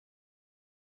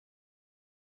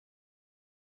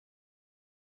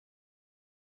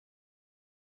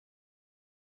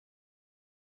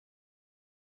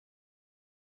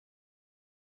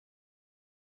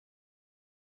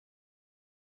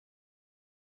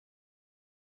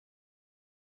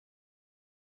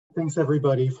Thanks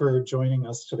everybody for joining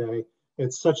us today.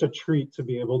 It's such a treat to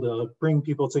be able to bring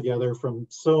people together from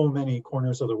so many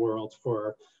corners of the world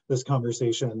for this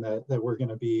conversation that we're going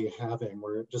to be having.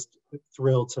 We're just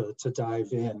thrilled to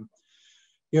dive in.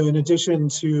 In addition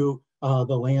to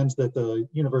the land that the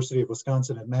University of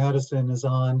Wisconsin-Madison is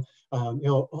on,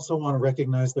 also want to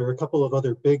recognize there are a couple of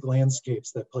other big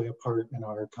landscapes that play a part in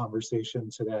our conversation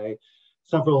today.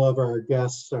 Several of our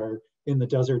guests are in the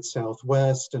desert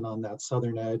Southwest and on that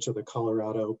southern edge of the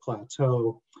Colorado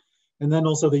Plateau. And then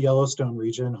also the Yellowstone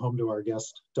region, home to our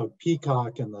guest, Doug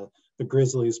Peacock, and the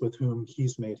grizzlies with whom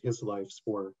he's made his life's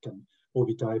work. And we'll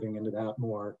be diving into that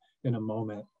more in a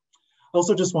moment. I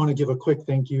also just want to give a quick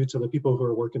thank you to the people who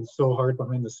are working so hard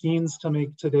behind the scenes to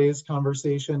make today's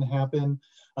conversation happen.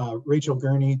 Rachel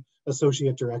Gurney,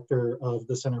 Associate Director of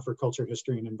the Center for Culture,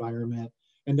 History, and Environment,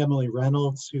 and Emily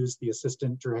Reynolds, who's the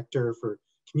Assistant Director for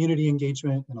Community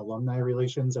Engagement and Alumni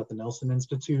Relations at the Nelson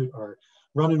Institute, are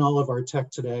running all of our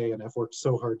tech today and have worked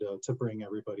so hard to bring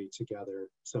everybody together.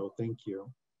 So thank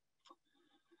you.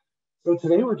 So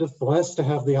today we're just blessed to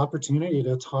have the opportunity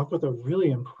to talk with a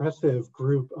really impressive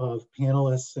group of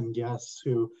panelists and guests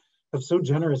who have so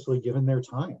generously given their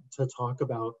time to talk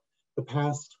about the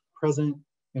past, present,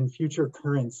 and future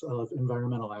currents of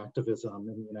environmental activism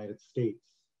in the United States.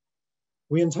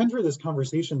 We intend for this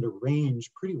conversation to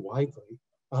range pretty widely,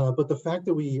 but the fact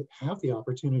that we have the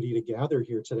opportunity to gather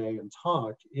here today and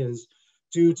talk is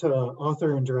due to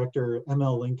author and director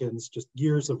M.L. Lincoln's just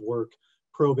years of work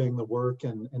probing the work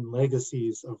and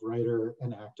legacies of writer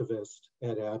and activist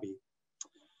Ed Abbey.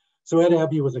 So Ed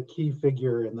Abbey was a key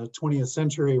figure in the 20th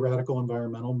century radical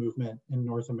environmental movement in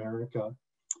North America.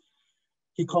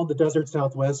 He called the desert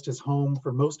Southwest his home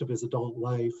for most of his adult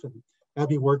life, and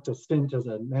Abbey worked a stint as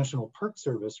a National Park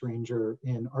Service ranger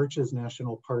in Arches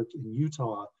National Park in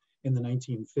Utah in the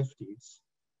 1950s.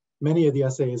 Many of the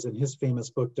essays in his famous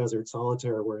book, Desert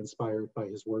Solitaire, were inspired by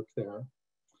his work there.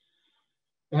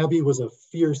 Abbey was a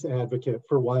fierce advocate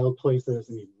for wild places,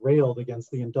 and he railed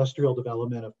against the industrial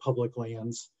development of public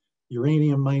lands,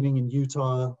 uranium mining in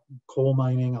Utah, coal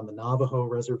mining on the Navajo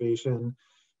reservation,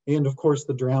 and of course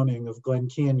the drowning of Glen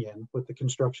Canyon with the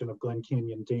construction of Glen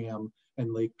Canyon Dam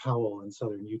and Lake Powell in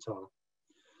southern Utah.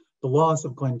 The loss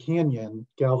of Glen Canyon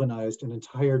galvanized an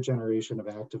entire generation of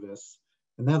activists,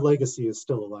 and that legacy is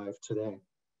still alive today.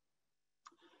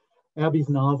 Abbey's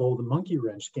novel, The Monkey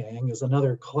Wrench Gang, is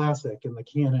another classic in the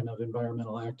canon of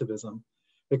environmental activism.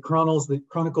 It chronicles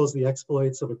the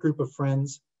exploits of a group of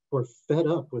friends who are fed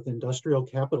up with industrial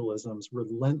capitalism's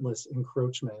relentless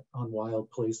encroachment on wild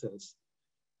places.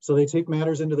 So they take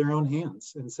matters into their own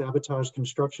hands and sabotage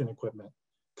construction equipment,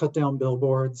 cut down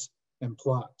billboards, and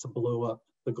plot to blow up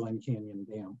the Glen Canyon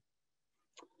Dam.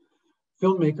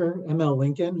 Filmmaker M.L.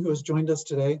 Lincoln, who has joined us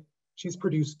today, she's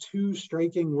produced two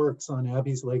striking works on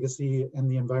Abbey's legacy and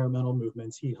the environmental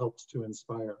movements he helped to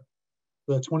inspire.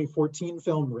 The 2014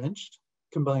 film Wrenched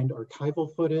combined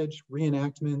archival footage,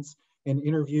 reenactments, and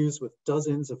interviews with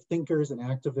dozens of thinkers and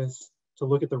activists to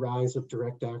look at the rise of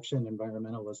direct action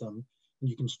environmentalism, and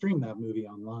you can stream that movie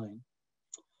online.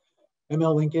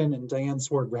 M.L. Lincoln and Diane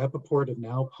Sword-Rappaport have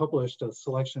now published a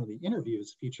selection of the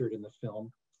interviews featured in the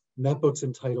film, and that book's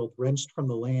entitled Wrenched from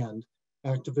the Land,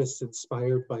 Activists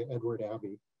Inspired by Edward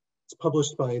Abbey. It's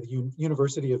published by the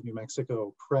University of New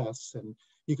Mexico Press, and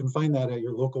you can find that at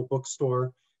your local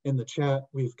bookstore. In the chat,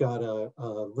 we've got a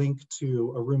link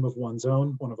to A Room of One's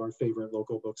Own, one of our favorite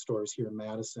local bookstores here in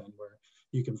Madison, where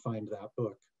you can find that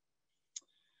book.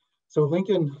 So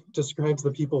Lincoln describes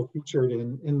the people featured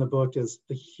in the book as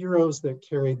the heroes that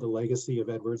carried the legacy of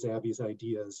Edward Abbey's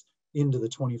ideas into the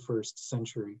 21st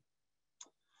century.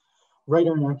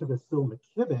 Writer and activist Phil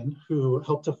McKibben, who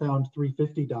helped to found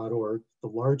 350.org, the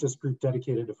largest group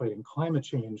dedicated to fighting climate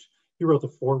change, he wrote the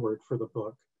foreword for the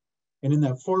book. And in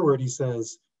that foreword, he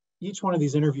says, each one of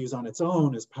these interviews on its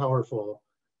own is powerful,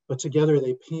 but together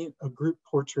they paint a group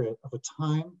portrait of a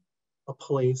time, a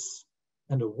place,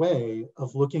 and a way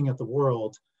of looking at the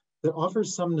world that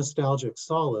offers some nostalgic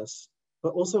solace,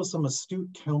 but also some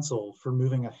astute counsel for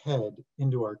moving ahead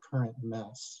into our current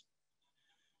mess.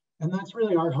 And that's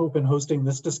really our hope in hosting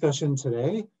this discussion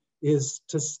today, is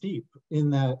to steep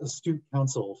in that astute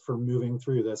counsel for moving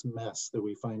through this mess that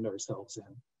we find ourselves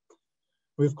in.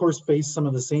 We of course face some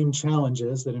of the same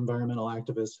challenges that environmental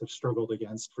activists have struggled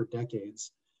against for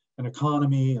decades. An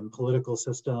economy and political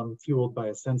system fueled by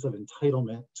a sense of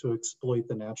entitlement to exploit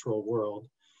the natural world,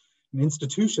 and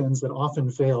institutions that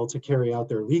often fail to carry out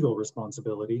their legal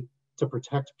responsibility to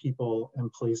protect people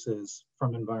and places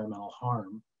from environmental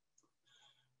harm.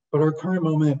 But our current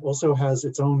moment also has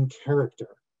its own character.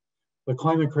 The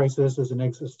climate crisis is an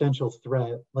existential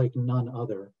threat like none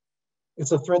other,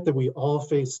 It's a threat that we all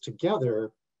face together,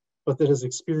 but that is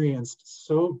experienced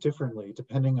so differently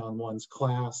depending on one's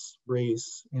class,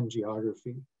 race, and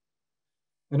geography.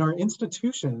 And our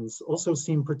institutions also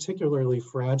seem particularly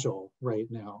fragile right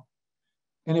now.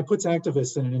 And it puts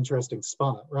activists in an interesting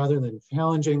spot. Rather than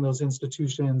challenging those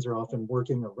institutions or often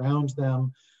working around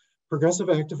them, progressive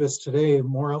activists today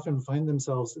more often find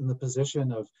themselves in the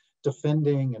position of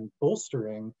defending and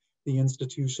bolstering the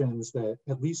institutions that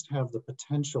at least have the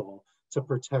potential to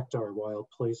protect our wild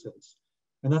places.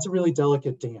 And that's a really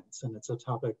delicate dance, and it's a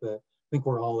topic that I think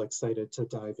we're all excited to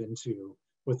dive into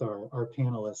with our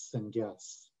panelists and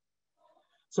guests.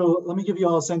 So let me give you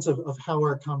all a sense of how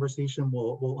our conversation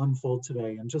will unfold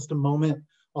today. In just a moment,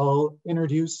 I'll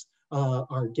introduce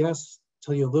our guests,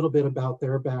 tell you a little bit about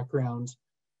their background.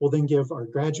 We'll then give our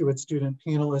graduate student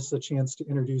panelists a chance to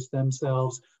introduce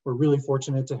themselves. We're really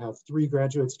fortunate to have 3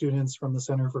 graduate students from the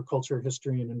Center for Culture,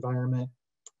 History, and Environment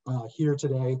here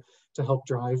today to help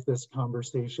drive this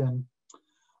conversation.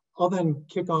 I'll then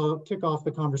kick off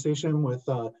the conversation with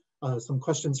some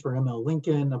questions for ML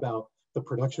Lincoln about the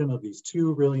production of these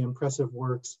 2 really impressive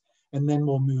works, and then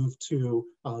we'll move to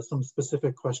some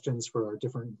specific questions for our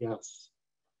different guests.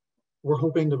 We're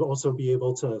hoping to also be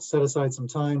able to set aside some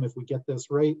time, if we get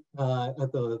this right,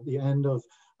 at the end of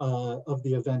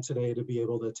the event today, to be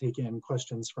able to take in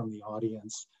questions from the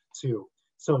audience too.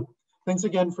 So thanks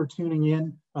again for tuning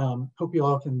in. Hope you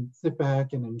all can sit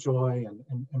back and enjoy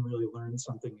and really learn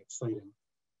something exciting.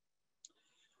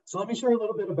 So let me share a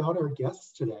little bit about our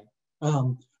guests today.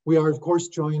 We are, of course,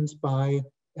 joined by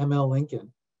ML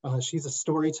Lincoln. She's a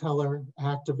storyteller,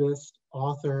 activist,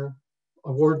 author,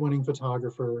 award-winning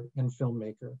photographer, and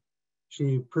filmmaker.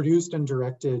 She produced and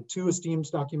directed 2 esteemed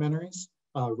documentaries,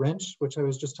 Wrench, which I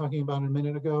was just talking about a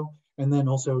minute ago, and then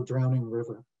also Drowning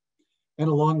River. And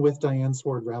along with Diane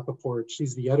Sword-Rappaport,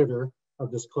 she's the editor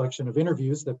of this collection of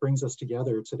interviews that brings us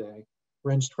together today,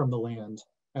 Wrenched from the Land,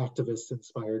 Activists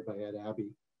Inspired by Ed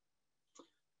Abbey.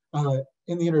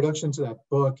 In the introduction to that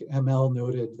book, ML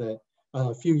noted that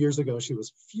a few years ago, she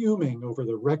was fuming over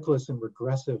the reckless and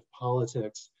regressive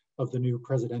politics of the new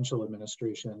presidential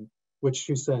administration, which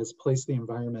she says placed the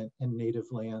environment and native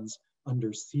lands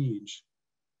under siege.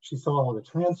 She saw all the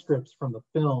transcripts from the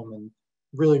film and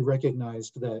really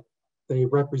recognized that they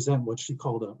represent what she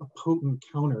called a potent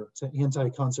counter to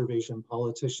anti-conservation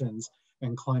politicians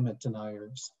and climate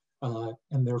deniers,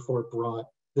 and therefore brought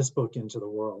this book into the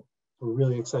world. We're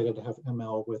really excited to have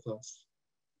ML with us.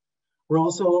 We're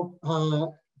also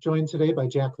joined today by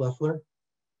Jack Loeffler.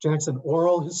 Jack's an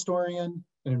oral historian,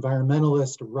 an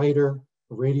environmentalist, a writer,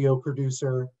 a radio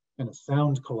producer, and a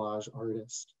sound collage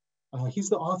artist. He's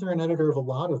the author and editor of a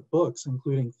lot of books,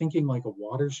 including Thinking Like a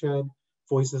Watershed,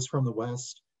 Voices from the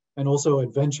West, and also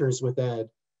Adventures with Ed,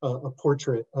 a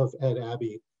portrait of Ed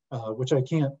Abbey, which I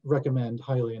can't recommend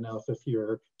highly enough if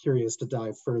you're curious to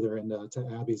dive further into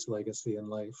Abbey's legacy and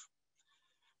life.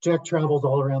 Jack traveled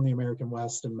all around the American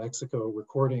West and Mexico,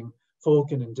 recording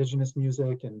folk and indigenous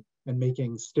music and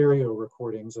making stereo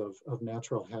recordings of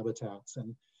natural habitats.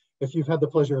 And if you've had the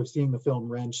pleasure of seeing the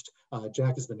film Wrenched,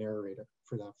 Jack is the narrator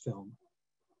for that film.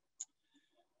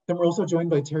 Then we're also joined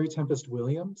by Terry Tempest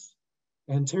Williams.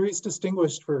 And Terry's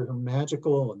distinguished for her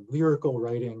magical and lyrical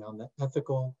writing on the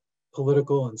ethical,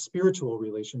 political, and spiritual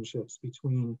relationships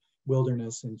between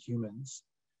wilderness and humans.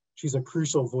 She's a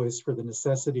crucial voice for the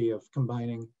necessity of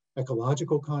combining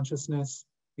ecological consciousness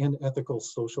and ethical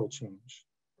social change.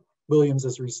 Williams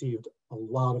has received a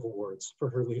lot of awards for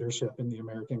her leadership in the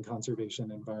American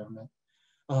conservation environment.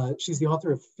 She's the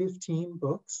author of 15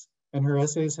 books, and her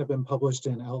essays have been published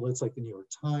in outlets like the New York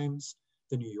Times,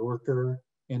 the New Yorker,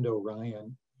 and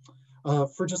Orion.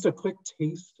 For just a quick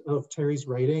taste of Terry's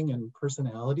writing and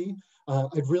personality,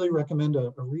 I'd really recommend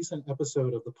a recent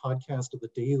episode of the podcast of The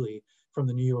Daily from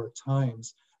the New York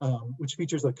Times, which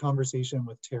features a conversation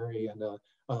with Terry and a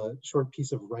short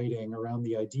piece of writing around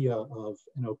the idea of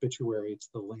an obituary to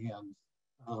the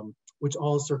land, which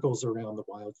all circles around the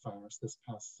wildfires this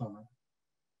past summer.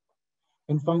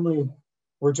 And finally,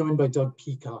 we're joined by Doug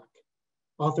Peacock.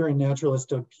 Author and naturalist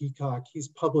Doug Peacock, he's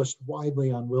published widely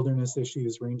on wilderness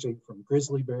issues ranging from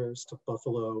grizzly bears to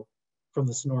buffalo, from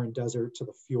the Sonoran Desert to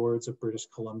the fjords of British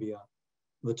Columbia,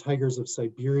 the tigers of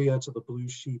Siberia to the blue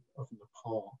sheep of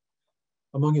Nepal.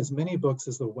 Among his many books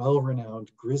is the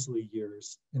well-renowned Grizzly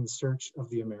Years in Search of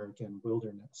the American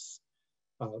Wilderness.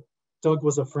 Doug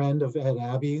was a friend of Ed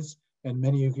Abbey's, and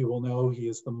many of you will know he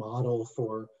is the model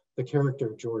for the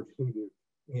character George Hayduke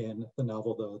in the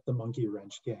novel The Monkey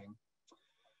Wrench Gang.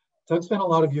 Doug spent a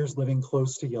lot of years living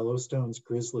close to Yellowstone's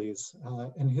grizzlies,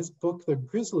 and his book, The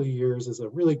Grizzly Years, is a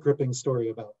really gripping story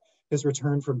about his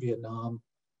return from Vietnam,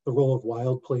 the role of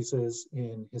wild places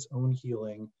in his own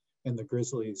healing and the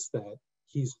grizzlies that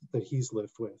he's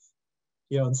lived with.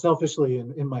 You know, and selfishly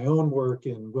in my own work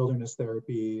in wilderness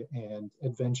therapy and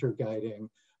adventure guiding,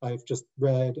 I've just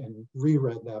read and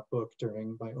reread that book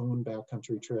during my own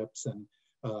backcountry trips. And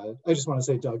I just want to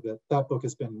say, Doug, that book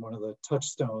has been one of the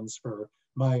touchstones for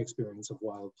my experience of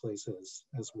wild places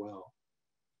as well.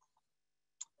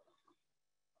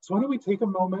 So why don't we take a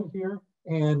moment here,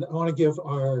 and I want to give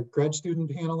our grad student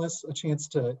panelists a chance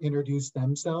to introduce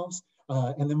themselves,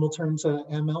 and then we'll turn to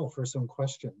ML for some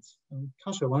questions.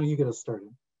 Kassia, why don't you get us started?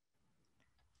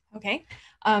 Okay,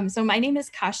 so my name is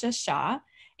Kassia Shaw,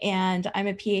 and I'm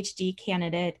a PhD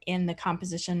candidate in the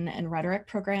Composition and Rhetoric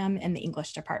program in the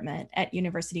English department at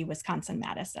University of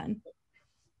Wisconsin-Madison.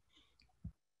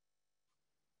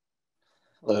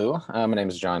 Hello, my name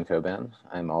is John Koban.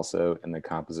 I'm also in the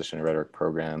Composition and Rhetoric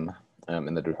program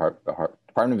in the Department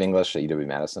of English at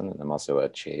UW-Madison, and I'm also a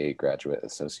che graduate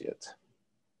associate.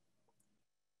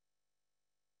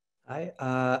 Hi,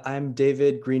 I'm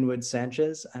David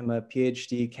Greenwood-Sanchez. I'm a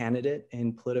PhD candidate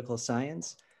in political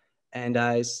science, and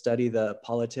I study the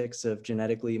politics of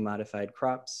genetically modified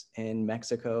crops in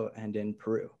Mexico and in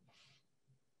Peru.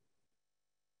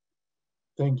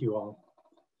 Thank you all.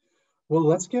 Well,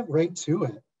 let's get right to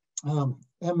it.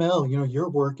 ML, you know, your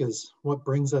work is what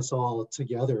brings us all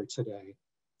together today.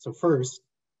 So first,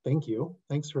 thank you.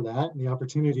 Thanks for that and the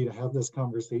opportunity to have this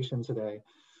conversation today.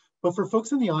 But for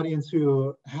folks in the audience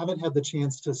who haven't had the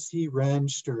chance to see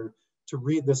Wrenched or to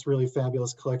read this really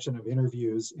fabulous collection of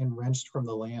interviews in Wrenched from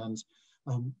the Land,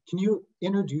 can you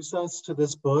introduce us to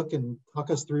this book and talk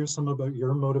us through some about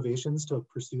your motivations to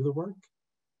pursue the work?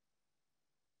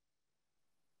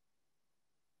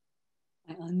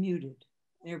 I unmuted.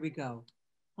 There we go.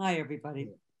 Hi, everybody.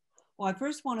 Well, I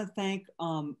first want to thank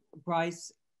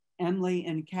Bryce, Emily,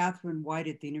 and Catherine White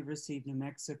at the University of New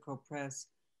Mexico Press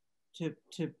to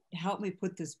help me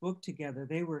put this book together.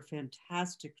 They were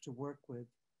fantastic to work with.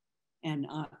 And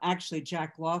actually,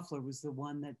 Jack Loeffler was the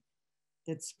one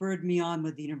that spurred me on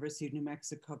with the University of New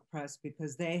Mexico Press,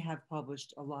 because they have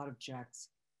published a lot of Jack's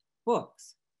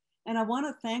books. And I want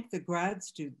to thank the grad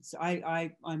students.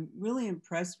 I'm really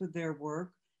impressed with their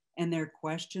work and their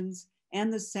questions,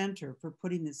 and the center for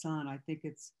putting this on. I think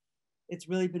it's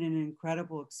really been an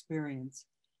incredible experience.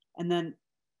 And then,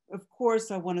 of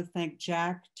course, I want to thank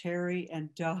Jack, Terry,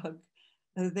 and Doug.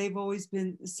 They've always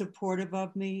been supportive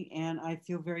of me, and I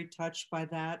feel very touched by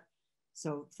that.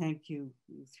 So thank you,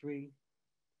 you three.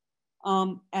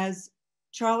 As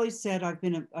Charlie said, I've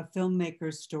been a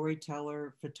filmmaker,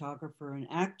 storyteller, photographer, and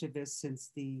activist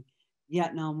since the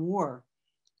Vietnam War.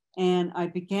 And I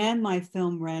began my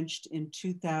film Wrenched in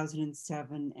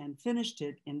 2007 and finished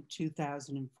it in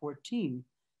 2014.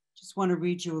 Just want to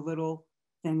read you a little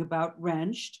thing about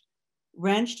Wrenched.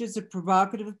 Wrenched is a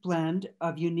provocative blend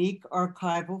of unique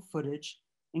archival footage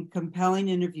and compelling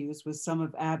interviews with some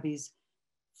of Abbey's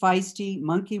feisty,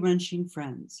 monkey-wrenching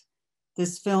friends.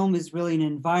 This film is really an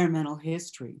environmental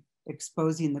history,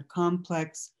 exposing the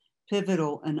complex,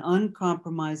 pivotal, and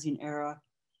uncompromising era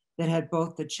that had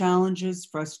both the challenges,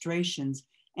 frustrations,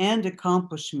 and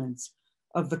accomplishments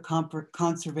of the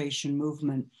conservation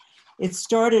movement. It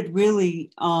started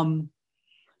really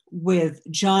with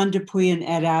John Dupuy and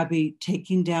Ed Abbey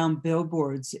taking down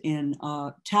billboards in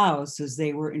Taos as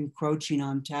they were encroaching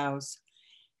on Taos,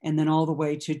 and then all the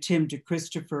way to Tim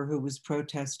DeChristopher, who was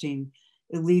protesting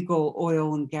illegal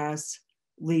oil and gas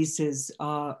leases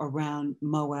around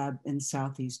Moab in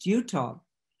Southeast Utah.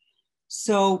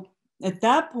 So at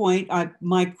that point,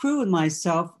 my crew and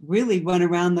myself really went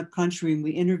around the country and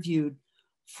we interviewed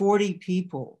 40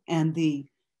 people. And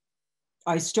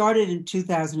I started in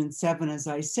 2007, as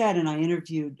I said, and I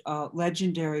interviewed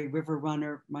legendary river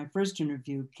runner, my first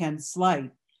interview, Ken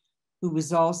Slight, who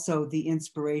was also the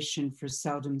inspiration for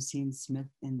Seldom Seen Smith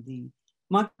in the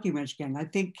Monkey Wrench Gang. I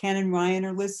think Ken and Ryan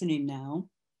are listening now.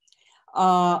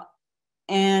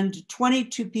 And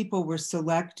 22 people were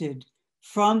selected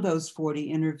from those 40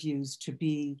 interviews to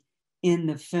be in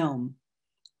the film.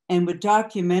 And with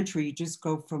documentary, you just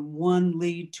go from one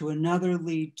lead to another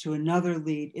lead to another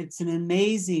lead. It's an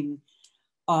amazing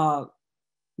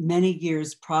many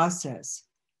years process,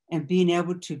 and being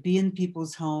able to be in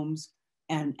people's homes,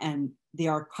 and the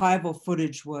archival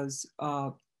footage was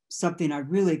something I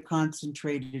really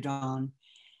concentrated on,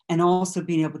 and also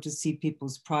being able to see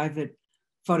people's private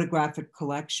photographic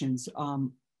collections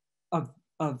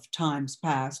of times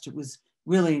past. It was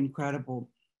really incredible.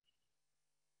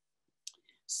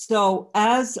 So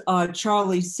as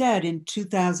Charlie said, in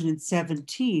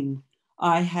 2017,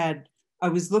 I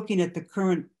was looking at the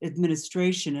current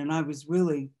administration, and I was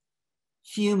really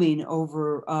fuming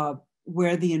over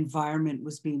where the environment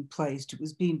was being placed. It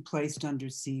was being placed under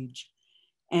siege.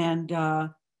 And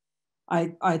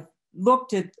I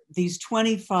looked at these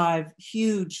 25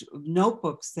 huge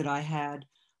notebooks that I had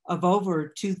of over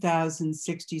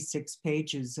 2,066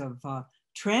 pages of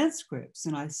transcripts.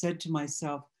 And I said to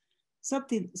myself,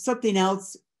 something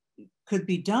else could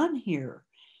be done here.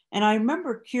 And I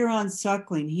remember Kieran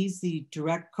Suckling, he's the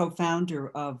direct co-founder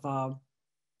of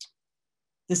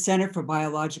the Center for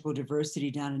Biological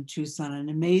Diversity down in Tucson, an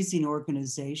amazing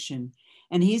organization.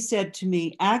 And he said to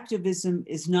me, activism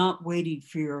is not waiting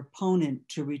for your opponent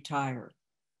to retire.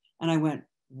 And I went,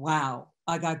 wow,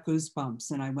 I got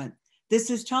goosebumps. And I went, this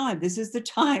is time. This is the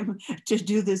time to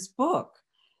do this book.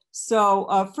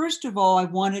 So first of all, I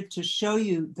wanted to show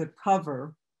you the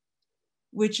cover,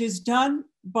 which is done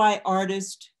by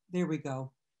artist, there we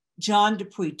go, John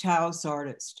Dupuy, Taos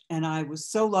artist. And I was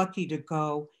so lucky to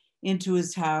go into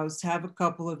his house, have a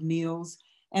couple of meals,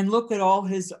 and look at all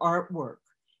his artwork.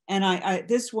 And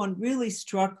this one really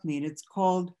struck me, and it's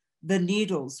called The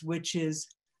Needles, which is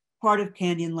part of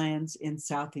Canyonlands in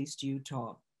Southeast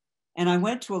Utah. And I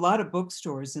went to a lot of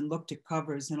bookstores and looked at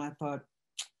covers, and I thought,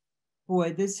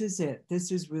 boy, this is it.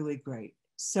 This is really great.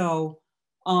 So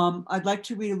I'd like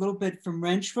to read a little bit from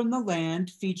Wrench from the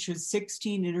Land, features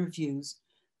 16 interviews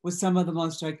with some of the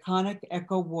most iconic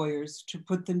eco warriors to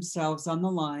put themselves on the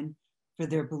line for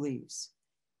their beliefs.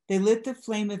 They lit the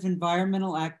flame of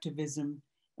environmental activism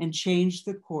and changed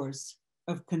the course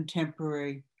of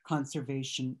contemporary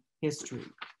conservation history.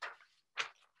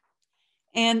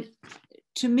 And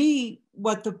to me,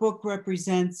 what the book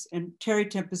represents, and Terry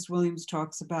Tempest Williams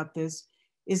talks about this,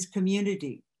 is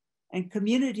community. And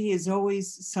community is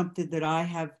always something that I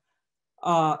have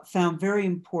found very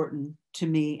important to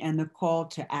me, and the call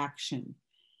to action.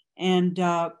 And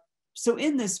so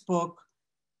in this book,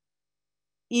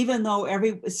 even though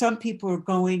some people are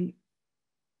going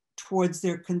towards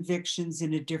their convictions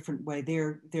in a different way,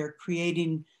 they're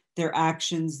creating their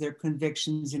actions, their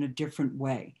convictions in a different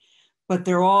way, but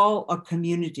they're all a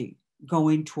community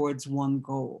going towards one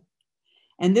goal.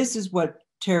 And this is what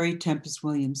Terry Tempest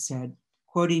Williams said,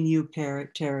 quoting you,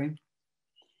 Terry.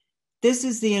 This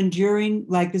is the enduring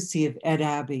legacy of Ed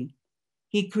Abbey.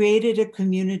 He created a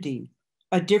community,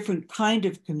 a different kind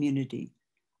of community,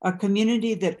 a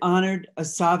community that honored a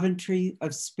sovereignty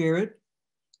of spirit,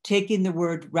 taking the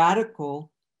word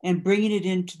radical and bringing it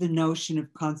into the notion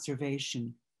of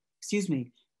conservation.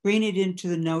 Bringing it into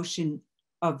the notion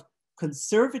of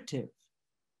conservative,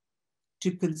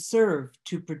 to conserve,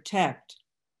 to protect,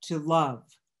 to love.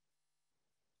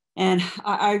 And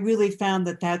I really found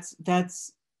that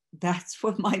that's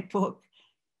what my book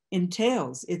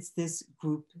entails. It's this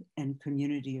group and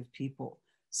community of people.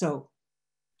 So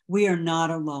we are not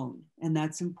alone, and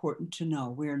that's important to know.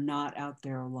 We are not out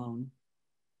there alone.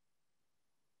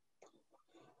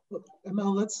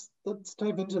 Mel, let's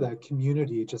dive into that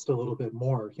community just a little bit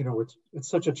more. You know, it's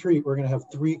such a treat. We're going to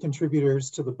have 3 contributors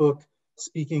to the book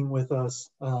speaking with us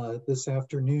this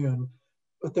afternoon,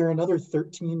 but there are another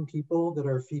 13 people that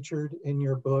are featured in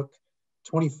your book,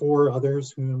 24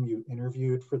 others whom you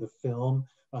interviewed for the film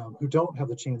who don't have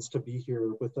the chance to be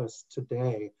here with us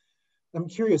today. I'm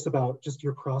curious about just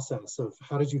your process of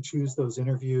how did you choose those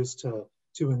interviews to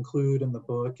include in the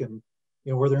book, and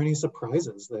were there any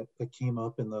surprises that came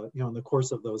up in the in the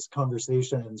course of those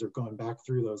conversations or going back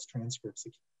through those transcripts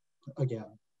again?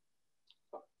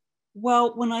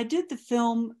 Well, when I did the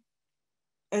film,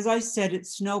 as I said, it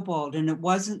snowballed, and it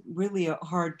wasn't really a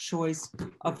hard choice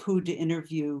of who to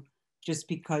interview, just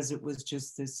because it was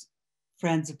just this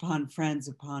friends upon friends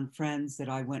upon friends that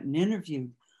I went and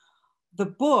interviewed. The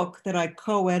book that I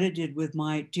co-edited with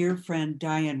my dear friend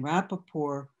Diane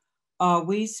Rappaport,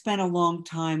 we spent a long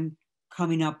time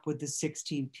coming up with the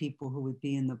 16 people who would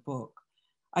be in the book.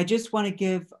 I just want to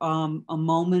give a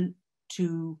moment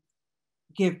to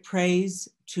give praise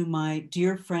to my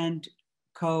dear friend,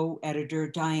 co-editor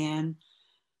Diane,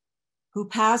 who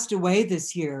passed away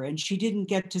this year, and she didn't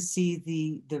get to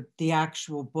see the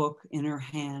actual book in her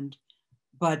hand.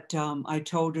 But I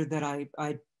told her that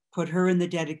I put her in the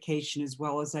dedication as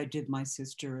well as I did my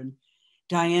sister. And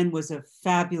Diane was a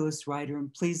fabulous writer,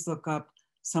 and please look up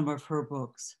some of her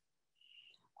books.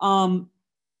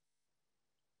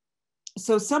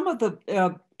 So some of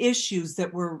the issues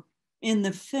that were in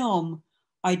the film,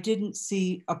 I didn't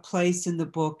see a place in the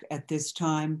book at this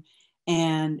time.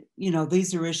 And,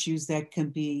 these are issues that can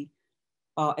be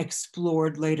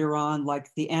explored later on,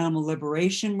 like the animal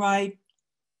liberation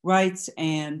rights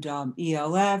and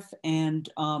ELF and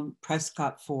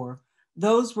Prescott 4.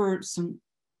 Those were some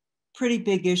pretty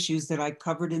big issues that I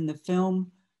covered in the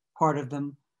film, part of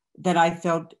them, that I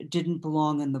felt didn't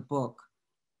belong in the book.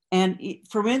 And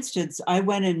for instance, I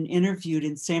went and interviewed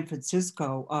in San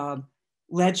Francisco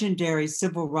legendary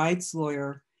civil rights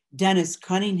lawyer, Dennis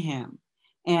Cunningham.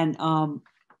 And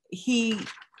he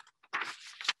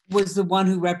was the one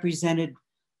who represented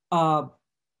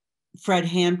Fred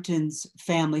Hampton's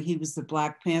family. He was the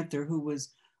Black Panther who was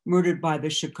murdered by the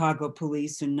Chicago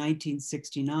police in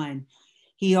 1969.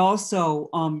 He also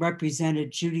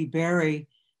represented Judy Berry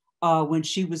when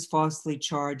she was falsely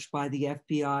charged by the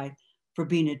FBI for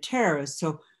being a terrorist.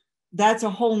 So that's a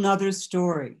whole nother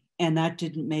story. And that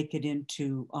didn't make it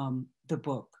into the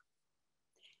book.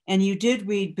 And you did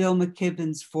read Bill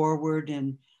McKibben's foreword,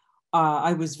 and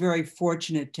I was very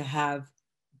fortunate to have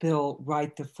Bill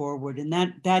write the foreword. And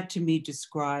that to me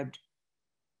described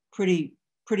pretty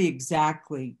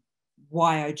exactly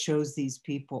why I chose these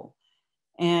people.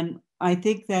 And I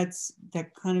think that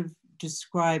kind of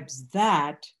describes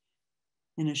that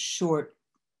in a short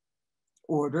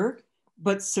order.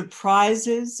 But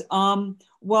surprises,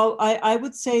 well, I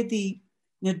would say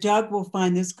now Doug will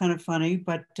find this kind of funny,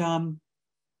 but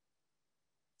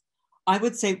I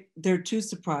would say there are two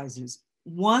surprises.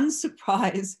 One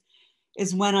surprise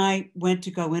is when I went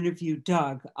to go interview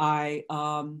Doug. My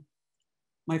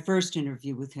first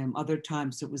interview with him, other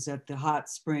times it was at the hot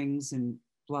springs and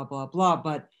blah, blah, blah,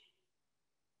 but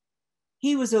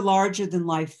he was a larger than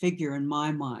life figure in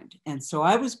my mind. And so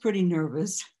I was pretty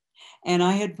nervous. And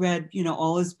I had read,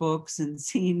 all his books and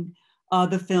seen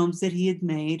the films that he had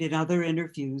made and other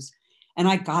interviews. And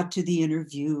I got to the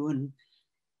interview and,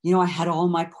 I had all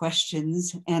my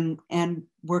questions and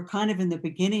we're kind of in the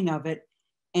beginning of it.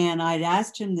 And I'd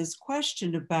asked him this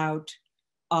question about,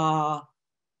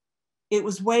 it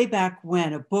was way back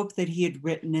when, a book that he had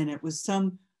written, and it was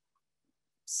some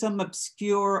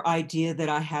obscure idea that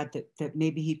I had that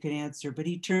maybe he could answer. But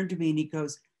he turned to me and he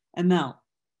goes, "Emel,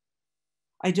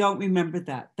 I don't remember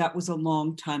that. That was a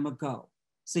long time ago.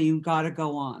 So you got to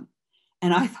go on."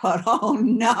 And I thought, oh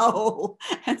no.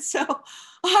 And so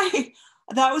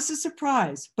that was a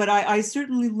surprise. But I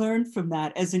certainly learned from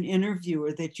that as an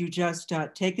interviewer that you just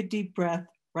take a deep breath,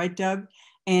 right, Doug?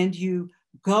 And you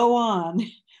go on.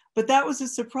 But that was a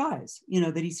surprise,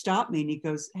 that he stopped me and he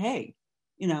goes, "Hey,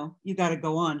 you got to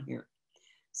go on here."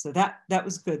 So that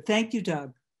was good. Thank you,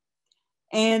 Doug.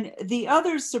 And the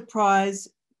other surprise,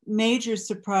 major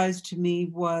surprise to me,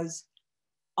 was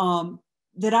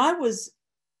that I was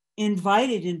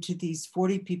invited into these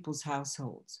 40 people's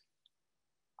households.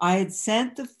 I had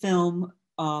sent the film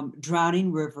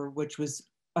Drowning River, which was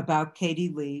about Katie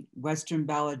Lee, Western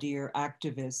balladeer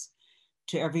activist,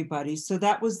 to everybody. So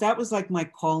that was like my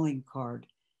calling card.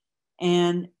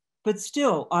 But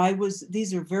still,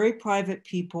 these are very private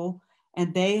people,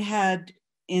 and they had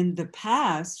in the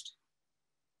past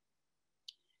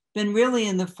been really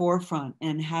in the forefront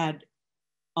and had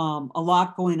a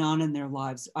lot going on in their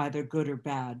lives, either good or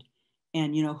bad.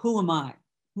 And, who am I?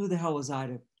 Who the hell was I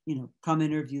to, come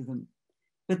interview them?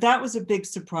 But that was a big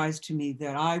surprise to me,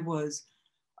 that I was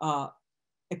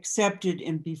accepted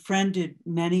and befriended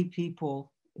many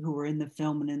people who were in the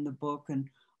film and in the book. And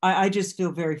I just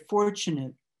feel very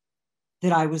fortunate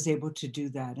that I was able to do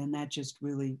that. And that just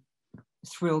really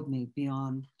thrilled me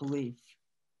beyond belief.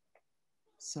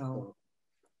 So.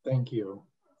 Thank you.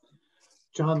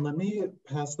 John, let me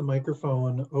pass the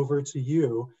microphone over to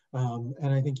you. And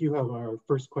I think you have our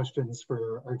first questions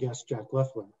for our guest, Jack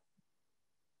Loeffler.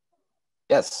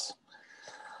 Yes.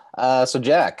 So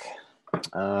Jack,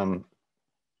 can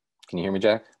you hear me,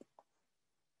 Jack?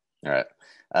 All right.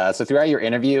 So throughout your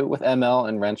interview with ML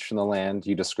and Wrench from the Land,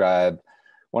 you describe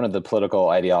one of the political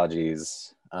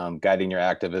ideologies guiding your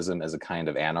activism as a kind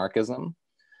of anarchism.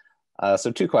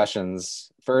 So two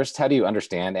questions. First, how do you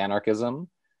understand anarchism?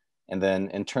 And then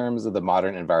in terms of the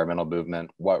modern environmental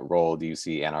movement, what role do you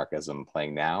see anarchism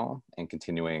playing now and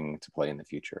continuing to play in the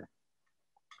future?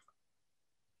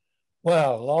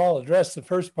 Well, I'll address the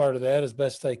first part of that as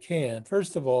best I can.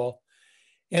 First of all,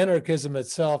 anarchism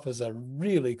itself is a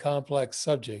really complex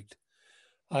subject.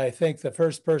 I think the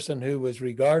first person who was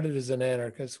regarded as an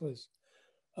anarchist was,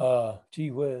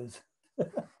 gee whiz,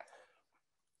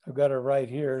 I've got it right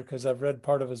here because I've read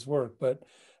part of his work, but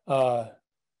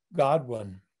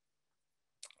Godwin,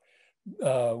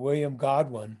 William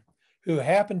Godwin, who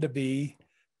happened to be,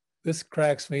 this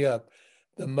cracks me up,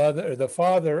 the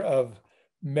father of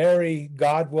Mary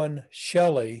Godwin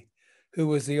Shelley, who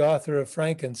was the author of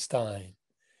Frankenstein.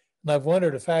 And I've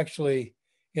wondered if actually,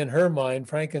 in her mind,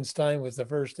 Frankenstein was the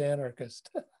first anarchist.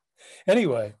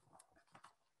 Anyway,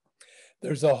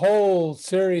 there's a whole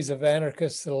series of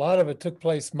anarchists. A lot of it took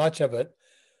place, much of it,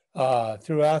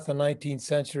 throughout the 19th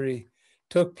century,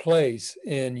 took place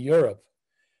in Europe,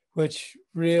 which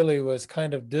really was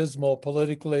kind of dismal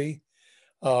politically.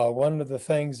 One of the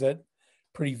things that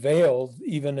prevailed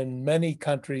even in many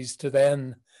countries to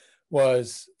then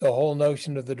was the whole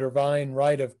notion of the divine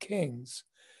right of kings,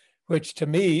 which to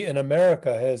me in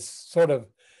America has sort of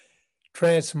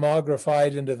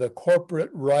transmogrified into the corporate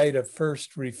right of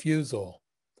first refusal,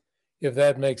 if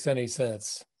that makes any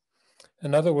sense.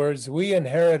 In other words, we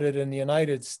inherited in the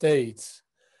United States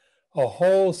a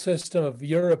whole system of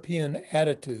European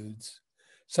attitudes,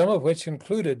 some of which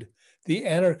included the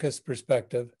anarchist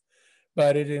perspective,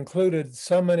 but it included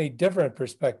so many different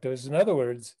perspectives. In other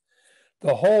words,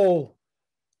 the whole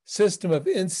system of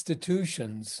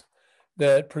institutions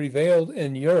that prevailed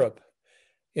in Europe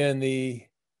in the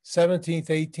 17th,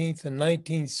 18th, and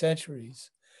 19th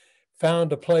centuries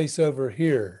found a place over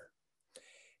here.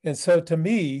 And so to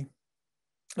me,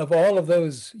 of all of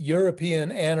those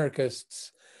European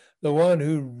anarchists, the one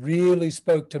who really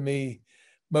spoke to me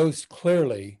most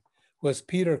clearly was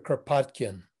Peter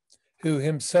Kropotkin, who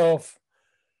himself,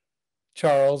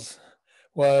 Charles,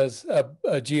 was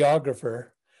a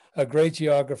geographer, a great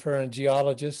geographer and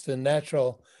geologist and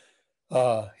natural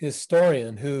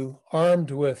historian who,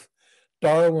 armed with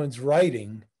Darwin's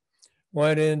writing,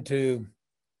 went into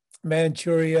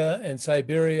Manchuria and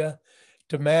Siberia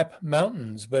to map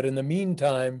mountains, but in the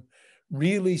meantime,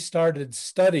 really started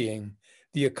studying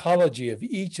the ecology of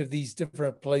each of these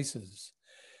different places.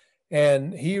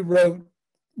 And he wrote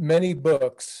many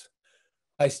books.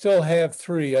 I still have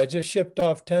 3. I just shipped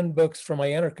off 10 books from my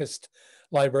anarchist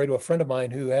library to a friend of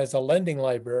mine who has a lending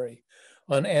library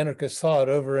on anarchist thought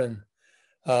over in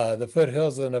the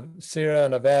foothills of Sierra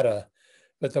Nevada.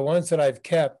 But the ones that I've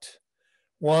kept,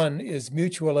 one is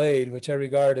Mutual Aid, which I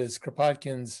regard as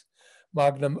Kropotkin's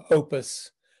magnum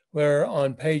opus, where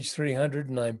on page 300,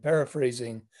 and I'm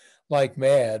paraphrasing like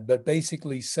mad, but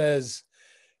basically says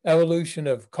evolution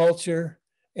of culture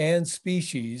and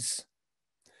species,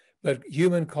 but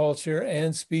human culture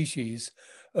and species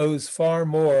owes far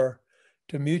more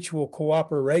to mutual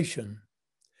cooperation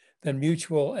than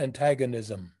mutual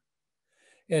antagonism.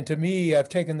 And to me, I've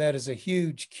taken that as a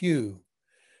huge cue.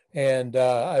 And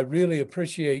I really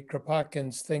appreciate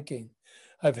Kropotkin's thinking.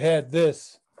 I've had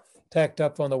this tacked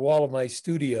up on the wall of my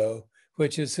studio,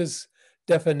 which is his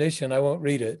definition, I won't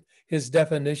read it, his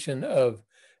definition of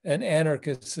an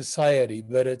anarchist society,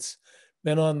 but it's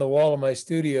been on the wall of my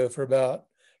studio for about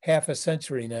half a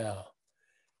century now.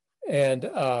 And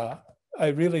I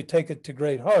really take it to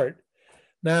great heart.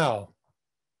 Now,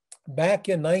 back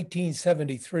in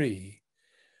 1973,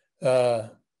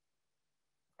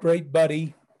 great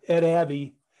buddy, Ed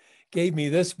Abbey, gave me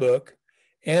this book,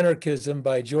 Anarchism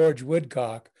by George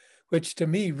Woodcock, which to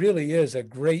me really is a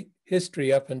great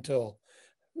history up until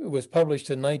it was published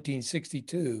in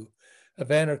 1962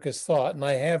 of anarchist thought. And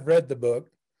I have read the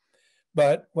book,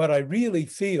 but what I really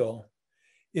feel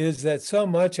is that so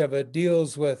much of it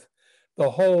deals with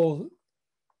the whole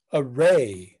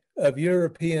array of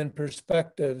European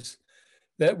perspectives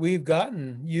that we've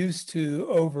gotten used to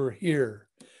over here.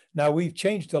 Now, we've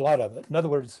changed a lot of it. In other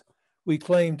words, we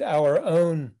claimed our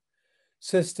own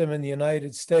system in the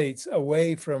United States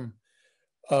away from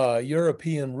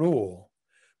European rule.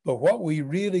 But what we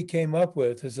really came up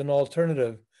with is an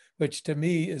alternative, which to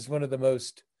me is one of the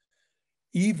most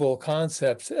evil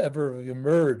concepts ever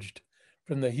emerged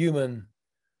from the human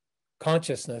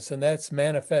consciousness, and that's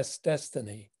manifest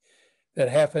destiny, that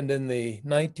happened in the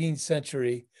 19th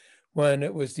century when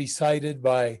it was decided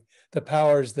by the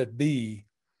powers that be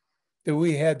that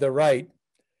we had the right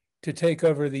to take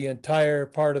over the entire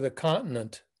part of the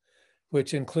continent,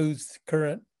 which includes the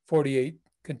current 48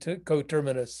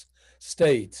 coterminous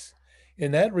states.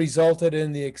 And that resulted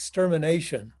in the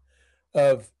extermination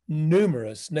of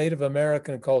numerous Native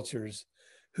American cultures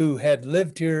who had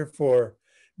lived here for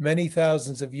many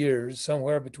thousands of years,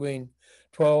 somewhere between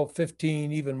 12,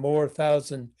 15, even more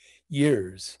thousand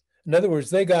years. In other words,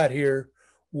 they got here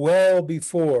well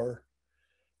before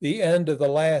the end of the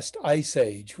last ice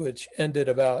age, which ended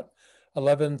about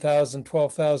 11,000,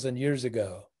 12,000 years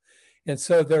ago. And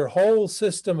so their whole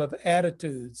system of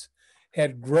attitudes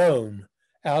had grown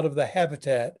out of the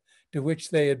habitat to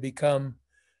which they had become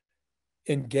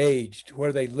engaged,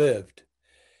 where they lived.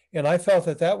 And I felt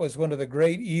that that was one of the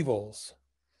great evils.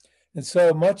 And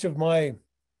so much of my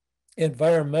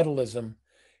environmentalism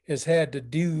has had to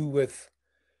do with,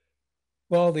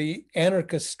 well, the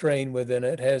anarchist strain within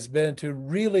it has been to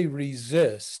really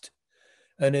resist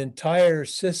an entire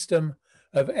system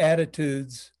of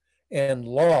attitudes and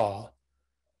law.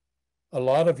 A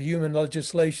lot of human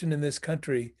legislation in this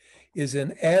country is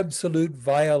in absolute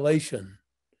violation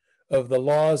of the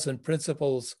laws and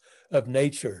principles of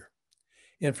nature.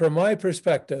 And from my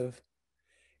perspective,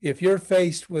 if you're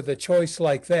faced with a choice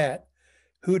like that,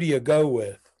 who do you go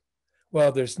with?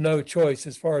 Well, there's no choice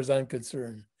as far as I'm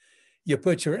concerned. You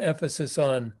put your emphasis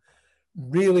on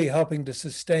really helping to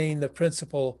sustain the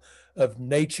principle of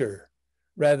nature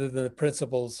rather than the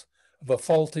principles of a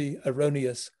faulty,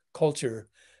 erroneous culture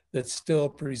that still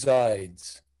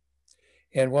presides.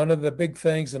 And one of the big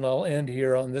things, and I'll end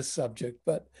here on this subject,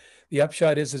 but the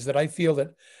upshot is that I feel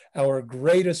that our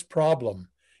greatest problem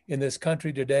in this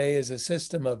country today is a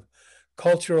system of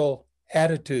cultural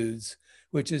attitudes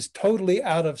which is totally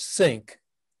out of sync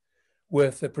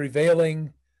with the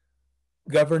prevailing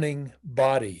governing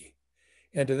body.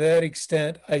 And to that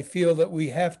extent, I feel that we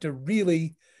have to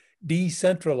really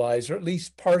decentralize, or at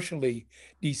least partially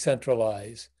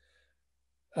decentralize.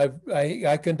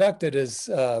 I conducted, as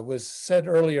was said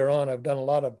earlier on, I've done a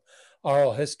lot of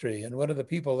oral history. And one of the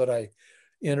people that I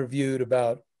interviewed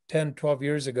about 10, 12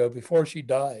 years ago before she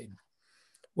died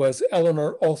was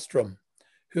Eleanor Ostrom,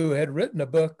 who had written a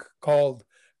book called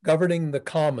Governing the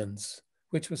Commons,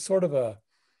 which was sort of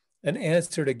an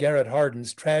answer to Garrett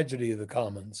Hardin's Tragedy of the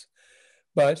Commons.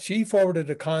 But she forwarded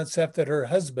a concept that her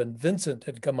husband, Vincent,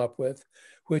 had come up with,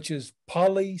 which is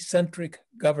polycentric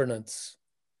governance.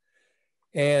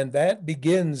 And that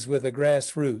begins with the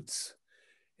grassroots.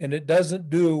 And it doesn't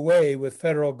do away with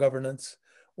federal governance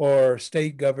or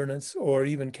state governance or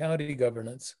even county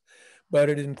governance, but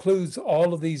it includes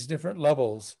all of these different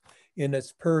levels in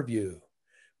its purview.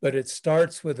 But it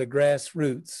starts with the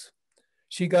grassroots.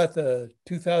 She got the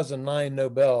 2009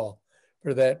 Nobel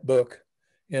for that book,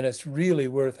 and it's really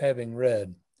worth having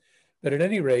read. But at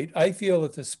any rate, I feel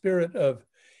that the spirit of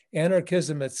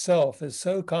anarchism itself is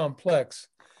so complex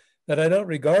that I don't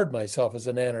regard myself as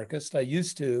an anarchist. I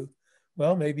used to,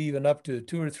 well, maybe even up to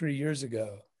 2 or 3 years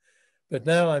ago. But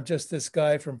now I'm just this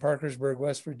guy from Parkersburg,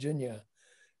 West Virginia,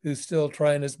 who's still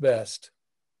trying his best.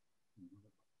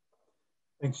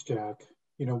 Thanks, Jack.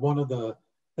 You know, one of the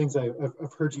things I've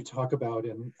heard you talk about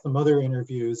in some other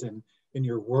interviews and in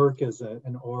your work as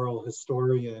an oral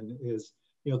historian is,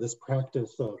 you know, this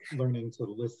practice of learning to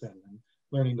listen and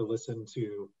learning to listen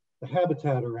to the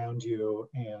habitat around you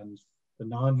and the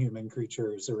non-human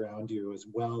creatures around you, as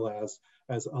well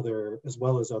as other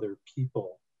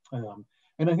people.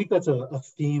 And I think that's a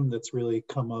theme that's really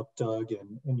come up, Doug,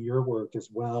 in your work as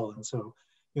well. And so,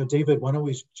 you know, David, why don't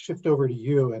we shift over to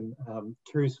you, and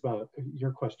curious about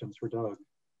your questions for Doug.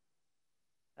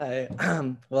 Hi,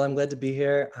 well, I'm glad to be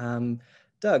here.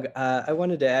 Doug, I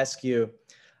wanted to ask you,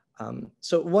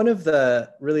 so one of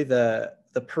the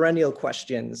perennial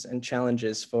questions and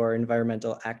challenges for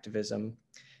environmental activism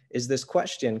is this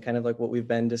question, kind of like what we've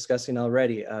been discussing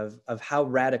already, of how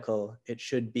radical it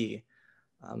should be.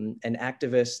 And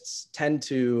activists tend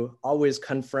to always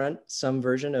confront some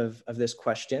version of this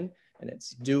question. And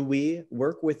it's, do we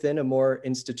work within a more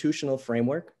institutional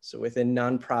framework? So within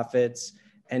nonprofits,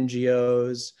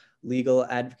 NGOs, legal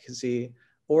advocacy,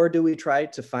 or do we try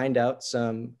to find out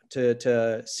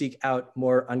to seek out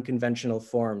more unconventional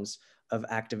forms of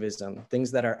activism, things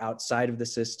that are outside of the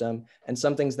system, and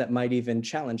some things that might even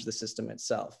challenge the system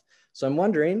itself? So I'm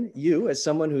wondering, you, as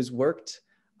someone who's worked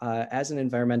as an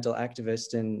environmental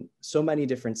activist in so many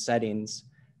different settings,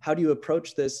 how do you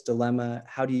approach this dilemma?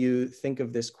 How do you think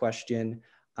of this question?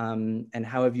 And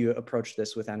how have you approached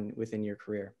this within your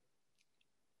career?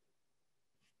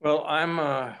 Well,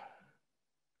 I'm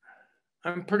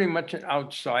pretty much an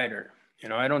outsider. You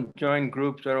know, I don't join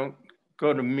groups. I don't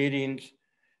go to meetings.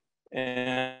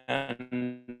 And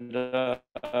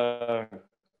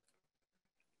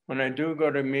when I do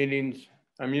go to meetings,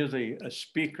 I'm usually a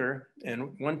speaker.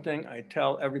 And one thing I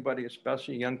tell everybody,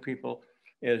 especially young people,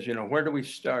 is, you know, where do we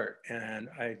start? And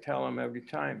I tell them every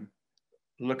time,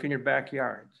 look in your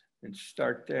backyards and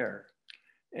start there.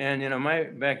 And, you know, my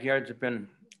backyards have been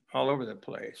all over the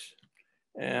place.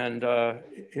 And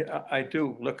I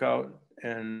do look out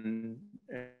and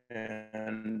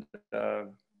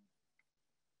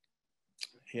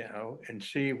you know, and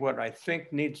see what I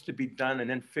think needs to be done and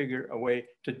then figure a way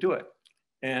to do it.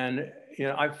 And, you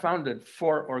know, I've founded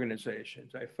 4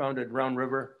 organizations. I founded Round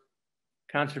River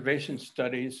Conservation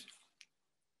Studies.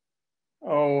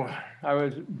 Oh, I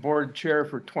was board chair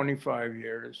for 25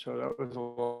 years, so that was a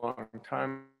long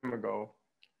time ago.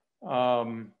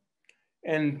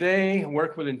 And they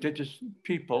work with indigenous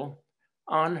people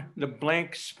on the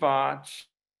blank spots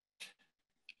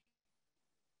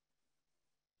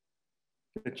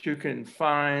that you can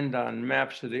find on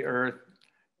maps of the earth.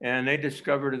 And they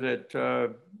discovered that,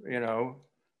 you know,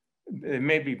 it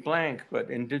may be blank,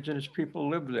 but indigenous people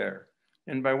live there.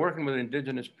 And by working with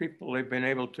indigenous people, they've been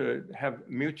able to have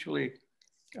mutually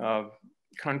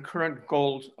concurrent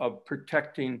goals of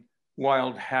protecting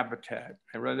wild habitat,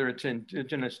 and whether it's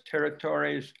indigenous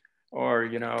territories or,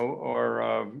 you know,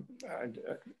 or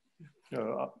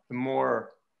the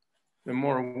more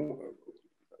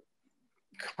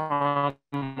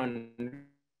common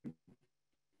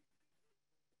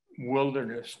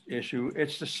wilderness issue,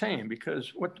 it's the same,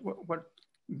 because what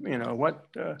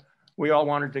we all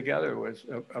wanted together was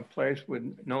a place with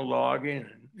no logging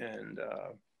and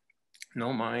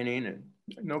no mining and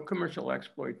no commercial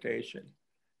exploitation.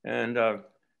 And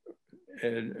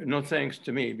no thanks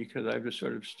to me, because I've just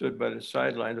sort of stood by the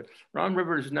sidelines. Round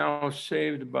River has now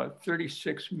saved about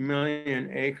 36 million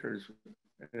acres.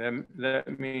 And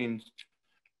that means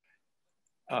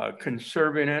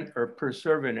conserving it or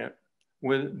preserving it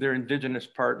with their indigenous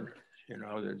partners. You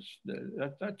know,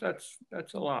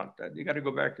 that's a lot. You got to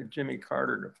go back to Jimmy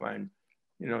Carter to find,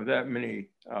 you know, that many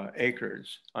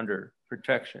acres under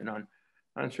protection on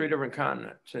 3 different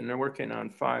continents, and they're working on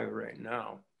 5 right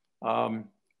now.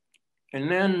 And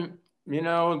then, you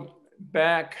know,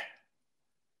 back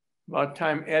about the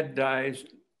time Ed died,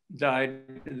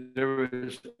 there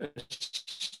was a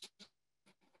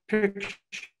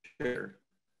picture,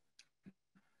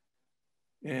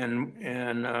 and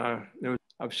there was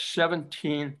of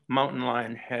 17 mountain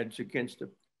lion heads against the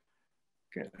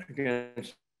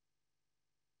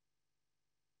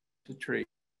tree.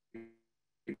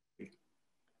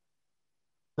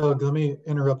 Doug, let me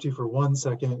interrupt you for 1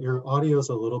 second. Your audio is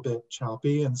a little bit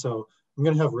choppy, and so I'm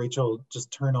going to have Rachel just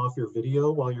turn off your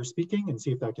video while you're speaking and see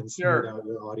if that can smooth out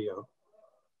your audio.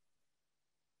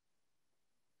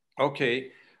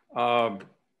 Okay.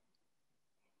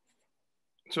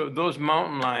 So those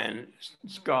mountain lion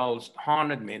skulls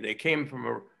haunted me. They came from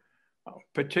a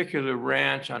particular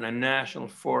ranch on a national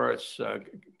forest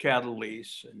cattle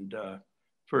lease. And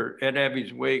for Ed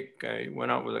Abbey's wake, I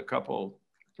went out with a couple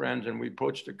friends and we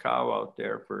poached a cow out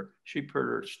there for sheep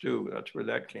herder stew. That's where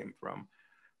that came from.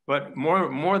 But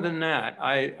more than that,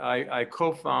 I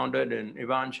co-founded in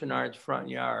Yvonne Chenard's front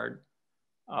yard.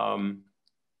 I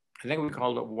think we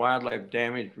called it Wildlife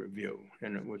Damage Review,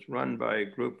 and it was run by a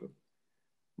group of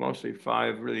mostly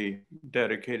 5 really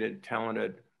dedicated,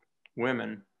 talented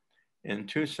women in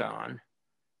Tucson.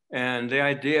 And the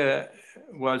idea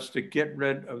was to get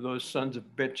rid of those sons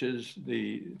of bitches,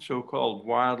 the so-called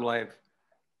wildlife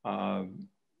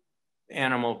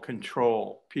animal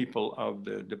control people of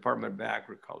the Department of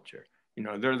Agriculture. You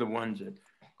know, they're the ones that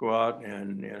go out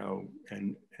and, you know,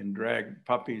 and drag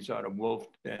puppies out of wolf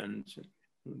dens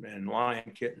and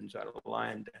lion kittens out of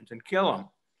lion dens and kill them.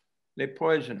 They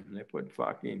poison them. They put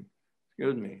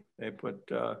they put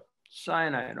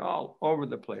cyanide all over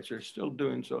the place. They're still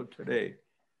doing so today.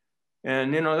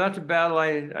 And, you know, that's a battle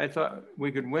I thought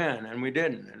we could win, and we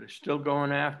didn't. And they're still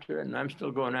going after it, and I'm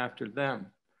still going after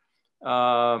them.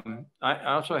 I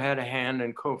also had a hand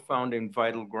in co-founding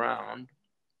Vital Ground.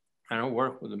 I don't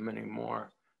work with them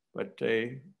anymore, but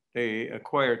they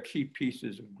acquire key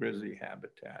pieces of grizzly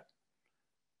habitat.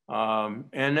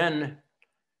 And then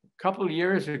a couple of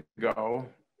years ago,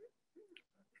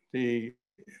 the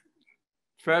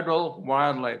Federal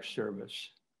Wildlife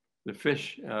Service, the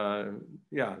Fish and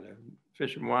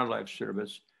Wildlife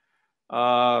Service,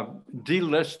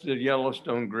 delisted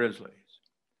Yellowstone grizzlies.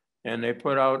 And they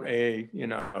put out a, you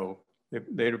know,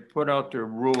 they put out their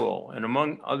rule. And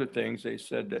among other things, they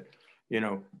said that, you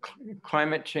know,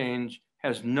 climate change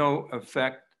has no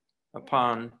effect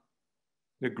upon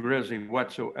the grizzly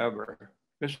whatsoever.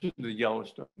 This is the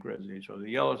Yellowstone grizzly. So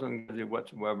the Yellowstone grizzly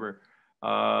whatsoever,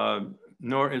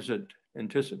 nor is it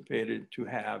anticipated to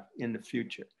have in the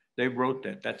future. They wrote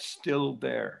that, that's still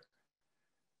there.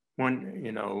 When,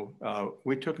 you know,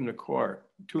 we took them to court,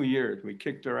 2 years, we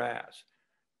kicked their ass,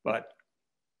 but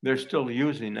they're still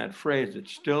using that phrase.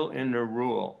 It's still in their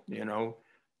rule, you know,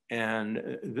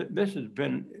 and this has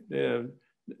been, the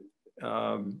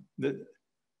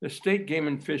state game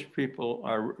and fish people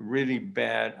are really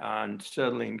bad on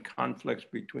settling conflicts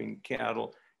between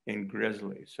cattle and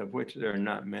grizzlies, of which there are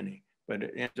not many, but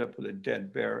it ends up with a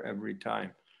dead bear every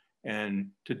time. And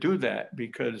to do that,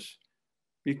 because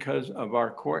of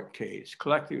our court case,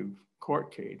 collective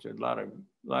court case, a lot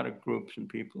of groups and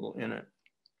people in it.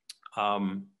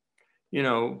 You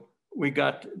know, we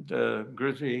got the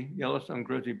Yellowstone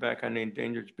grizzly back on the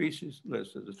endangered species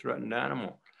list as a threatened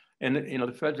animal. And, you know,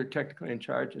 the feds are technically in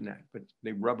charge of that, but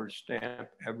they rubber stamp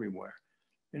everywhere.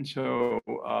 And so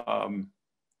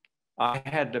I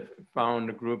had to found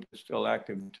a group that's still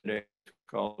active today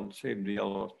called Save the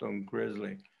Yellowstone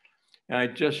Grizzly. And I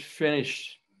just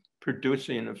finished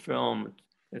producing a film.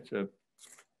 It's a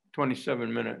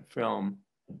 27-minute film,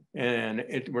 and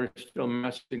we're still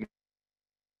messing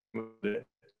with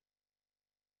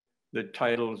the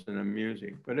titles and the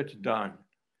music, but it's done.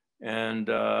 And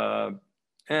I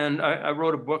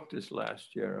wrote a book this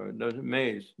last year. I was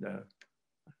amazed.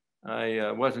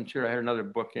 I wasn't sure I had another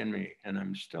book in me, and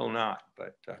I'm still not,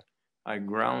 but I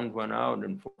ground one out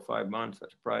in 4 or 5 months. I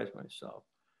surprised myself.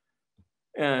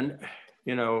 And,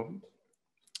 you know,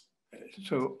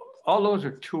 so all those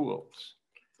are tools.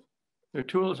 They're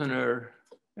tools and they're,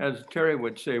 as Terry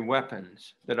would say,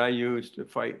 weapons that I use to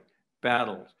fight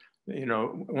battles. You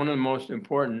know, one of the most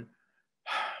important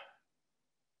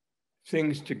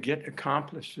things to get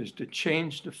accomplished is to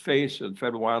change the face of the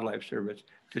Federal Wildlife Service.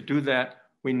 To do that,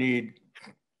 we need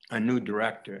a new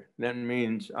director. That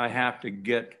means I have to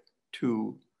get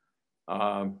to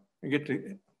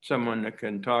someone that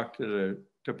can talk to the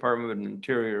Department of the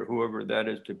Interior, whoever that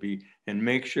is to be, and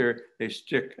make sure they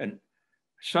stick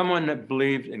someone that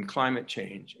believes in climate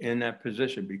change in that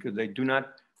position, because they do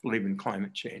not believe in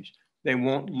climate change. They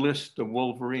won't list the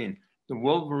wolverine. The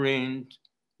wolverine's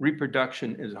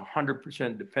reproduction is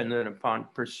 100% dependent upon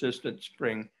persistent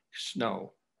spring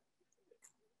snow.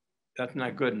 That's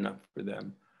not good enough for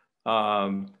them.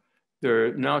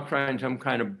 They're now trying some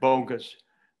kind of bogus.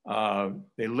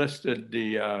 They listed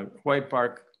the white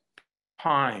bark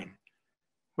pine,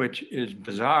 which is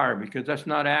bizarre because that's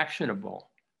not actionable.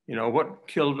 You know, what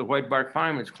killed the white bark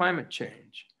pine was climate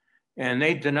change. And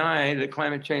they deny that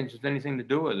climate change has anything to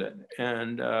do with it.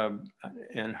 And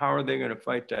how are they going to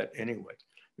fight that anyway?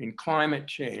 I mean, climate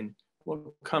change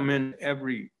will come in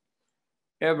every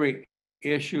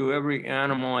issue, every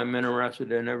animal I'm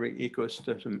interested in, every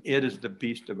ecosystem. It is the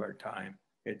beast of our time.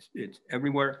 It's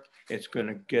everywhere. It's going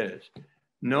to get us.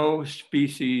 No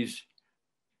species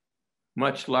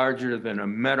much larger than a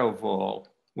meadow vole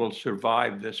will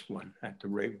survive this one at the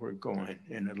rate we're going,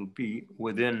 and it'll be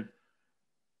within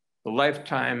the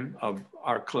lifetime of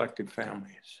our collective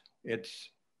families. It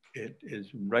is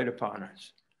right upon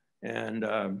us. And,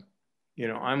 you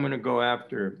know, I'm gonna go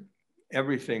after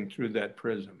everything through that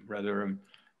prism, whether I'm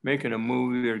making a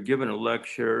movie or giving a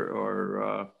lecture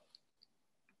or,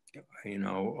 you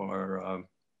know, or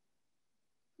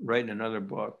writing another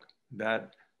book.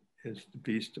 That is the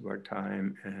beast of our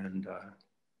time. And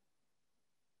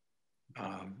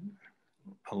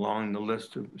along the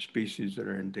list of species that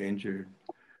are endangered,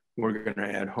 we're going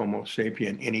to add Homo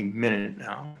sapien any minute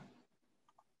now.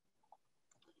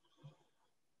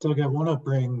 Doug, I want to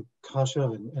bring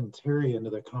Kassia and Terry into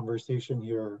the conversation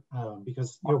here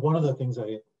because, you know, one of the things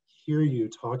I hear you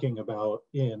talking about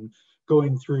in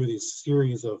going through these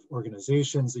series of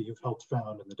organizations that you've helped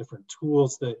found and the different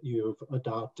tools that you've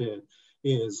adopted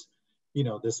is, you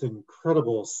know, this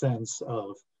incredible sense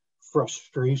of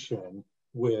frustration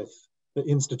with the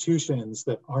institutions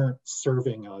that aren't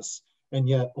serving us, and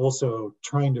yet also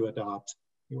trying to adopt,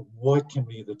 you know, what can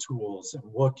be the tools and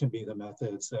what can be the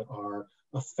methods that are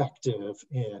effective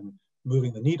in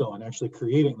moving the needle and actually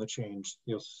creating the change,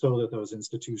 you know, so that those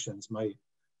institutions might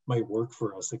work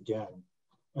for us again.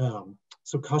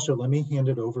 So Kassia, let me hand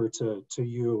it over to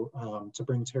you to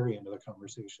bring Terry into the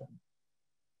conversation.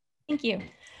 Thank you.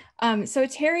 So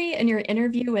Terry, in your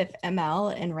interview with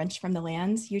ML in Wrench from the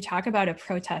Lands, you talk about a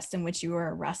protest in which you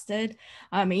were arrested.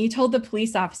 And you told the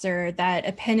police officer that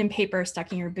a pen and paper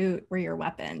stuck in your boot were your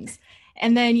weapons.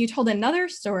 And then you told another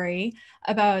story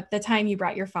about the time you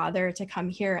brought your father to come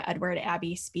hear Edward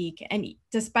Abbey speak. And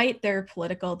despite their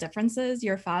political differences,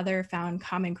 your father found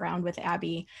common ground with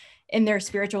Abbey in their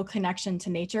spiritual connection to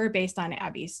nature based on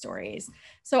Abbey's stories.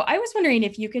 So I was wondering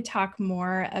if you could talk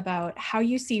more about how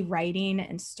you see writing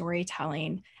and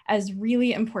storytelling as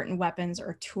really important weapons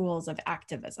or tools of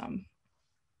activism.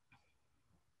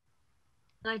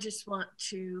 I just want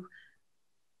to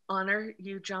honor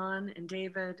you, John and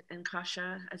David and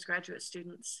Kassia, as graduate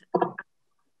students at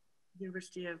the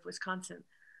University of Wisconsin.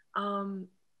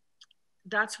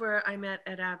 That's where I met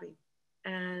Ed Abbey.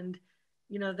 And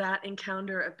you know, that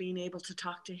encounter of being able to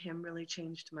talk to him really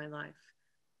changed my life.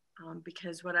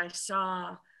 Because what I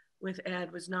saw with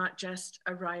Ed was not just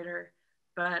a writer,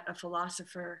 but a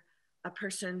philosopher, a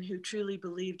person who truly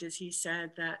believed, as he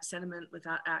said, that sentiment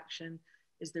without action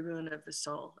is the ruin of the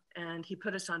soul. And he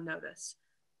put us on notice.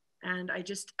 And I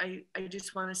just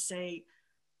want to say,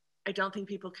 I don't think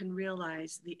people can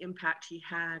realize the impact he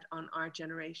had on our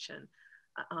generation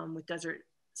with Desert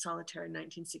Solitaire in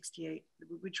 1968,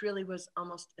 which really was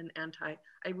almost an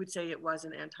I would say it was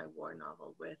an anti-war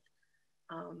novel with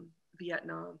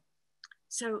Vietnam.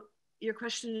 So your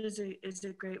question is a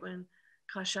great one,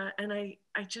 Kassia. And I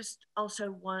just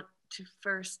also want to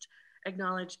first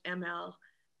acknowledge ML,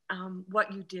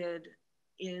 what you did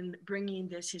in bringing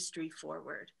this history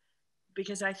forward,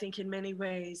 because I think in many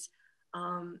ways,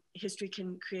 history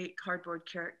can create cardboard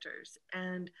characters.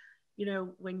 And, you know,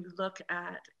 when you look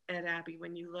at Ed Abbey,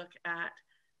 when you look at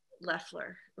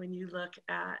Loeffler, when you look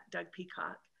at Doug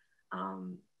Peacock,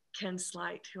 Ken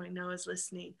Slight, who I know is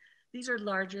listening, these are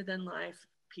larger than life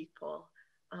people,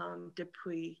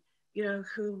 Dupuy, you know,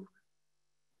 who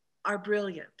are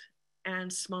brilliant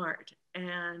and smart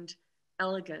and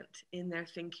elegant in their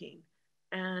thinking,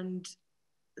 and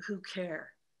who care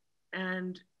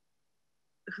and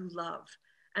who love.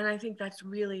 And I think that's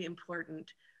really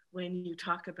important when you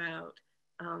talk about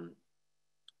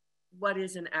what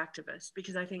is an activist,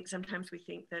 because I think sometimes we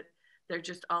think that they're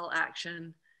just all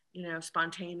action, you know,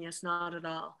 spontaneous. Not at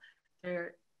all.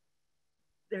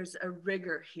 There's a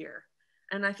rigor here.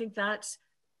 And I think that's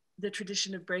the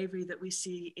tradition of bravery that we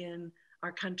see in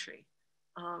our country,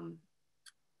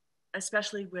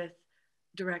 especially with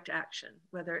direct action,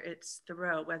 whether it's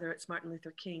Thoreau, whether it's Martin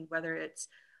Luther King, whether it's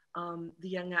the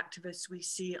young activists we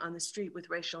see on the street with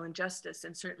racial injustice,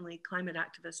 and certainly climate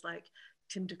activists like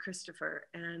Tim DeChristopher.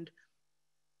 And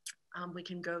we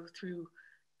can go through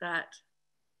that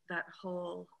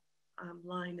whole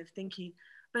line of thinking.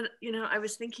 But, you know, I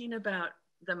was thinking about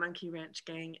the Monkey Ranch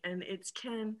Gang, and it's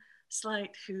Ken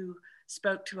Slight who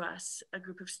spoke to us, a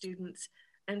group of students,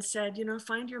 and said, you know,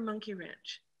 find your monkey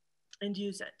wrench and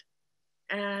use it.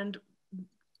 And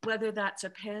whether that's a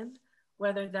pen,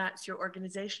 whether that's your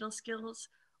organizational skills,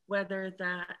 whether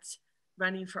that's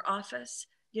running for office,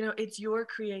 you know, it's your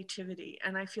creativity.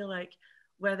 And I feel like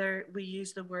whether we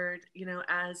use the word, you know,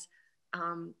 as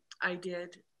I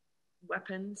did,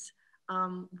 weapons,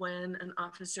 when an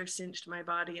officer cinched my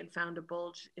body and found a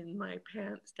bulge in my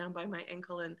pants down by my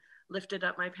ankle and lifted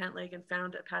up my pant leg and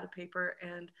found a pad of paper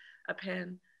and a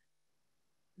pen,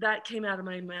 that came out of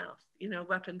my mouth, you know,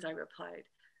 weapons, I replied.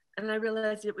 And I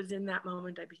realized it was in that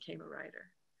moment I became a writer,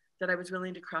 that I was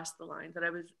willing to cross the line, that I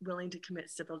was willing to commit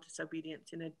civil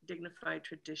disobedience in a dignified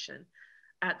tradition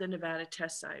at the Nevada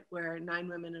test site, where 9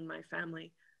 women in my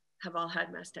family have all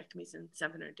had mastectomies and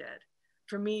 7 are dead.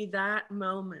 For me, that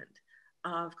moment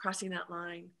of crossing that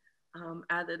line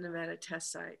at the Nevada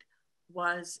test site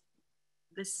was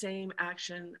the same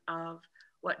action of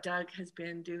what Doug has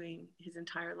been doing his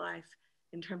entire life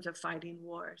in terms of fighting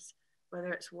wars,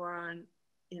 whether it's war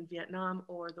in Vietnam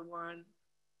or the war on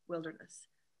wilderness.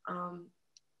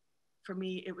 For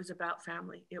me, it was about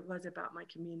family. It was about my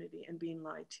community and being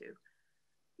lied to.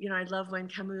 You know, I love when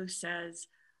Camus says,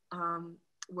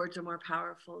 words are more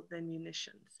powerful than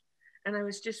munitions. And I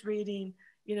was just reading,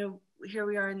 you know, here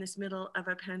we are in this middle of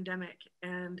a pandemic.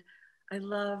 And I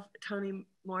love Toni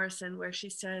Morrison, where she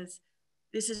says,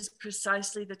 this is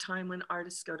precisely the time when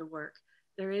artists go to work.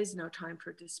 There is no time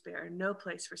for despair, no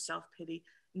place for self-pity,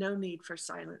 no need for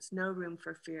silence, no room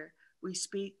for fear. We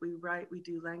speak, we write, we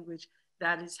do language.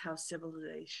 That is how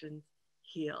civilizations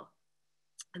heal.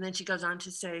 And then she goes on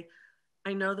to say,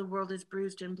 I know the world is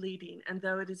bruised and bleeding, and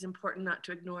though it is important not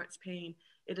to ignore its pain,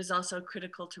 it is also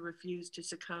critical to refuse to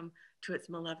succumb to its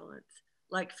malevolence.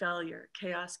 Like failure,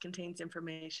 chaos contains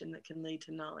information that can lead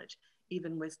to knowledge,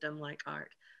 even wisdom like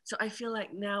art. So I feel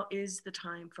like now is the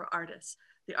time for artists,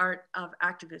 the art of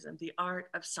activism, the art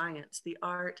of science, the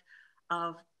art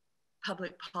of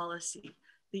public policy,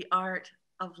 the art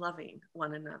of loving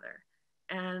one another.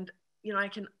 And, you know, I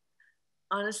can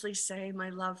honestly say my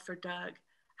love for Doug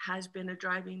has been a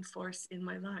driving force in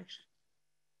my life.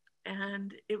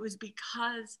 And it was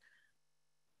because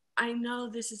I know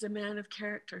this is a man of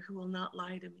character who will not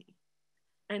lie to me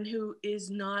and who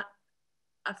is not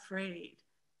afraid,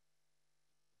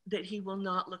 that he will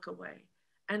not look away.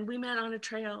 And we met on a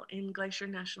trail in Glacier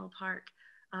National Park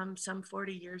some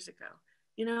 40 years ago,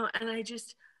 you know, and I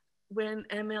just, when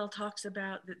ML talks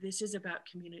about that this is about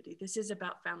community, this is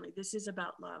about family, this is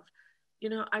about love, you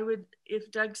know, I would,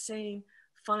 if Doug's saying,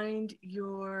 find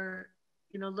your,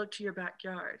 you know, look to your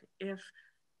backyard. If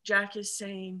Jack is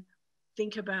saying,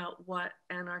 think about what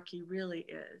anarchy really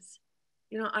is,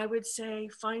 you know, I would say,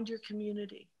 find your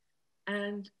community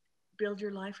and build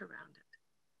your life around it,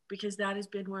 because that has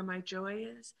been where my joy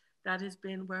is, that has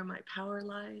been where my power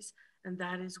lies, and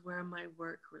that is where my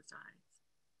work resides.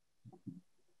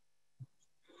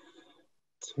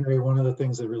 Terry, one of the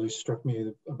things that really struck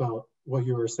me about what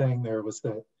you were saying there was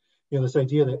that, you know, this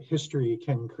idea that history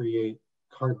can create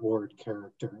cardboard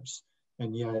characters,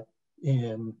 and yet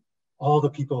in all the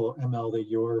people, ML, that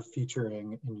you're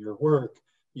featuring in your work,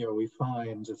 you know, we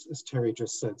find, as Terry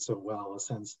just said so well, a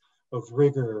sense of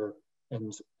rigor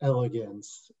and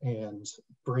elegance and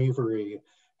bravery.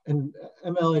 And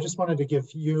ML, I just wanted to give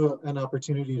you an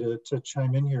opportunity to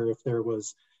chime in here if there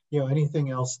was, you know, anything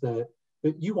else that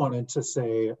that you wanted to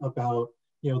say about,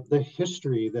 the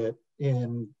history that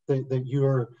that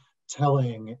you're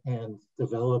telling and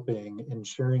developing and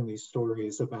sharing these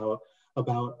stories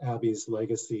about Abbey's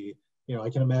legacy. I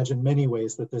can imagine many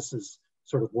ways that this is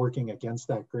sort of working against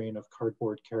that grain of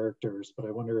cardboard characters, but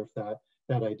I wonder if that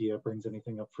idea brings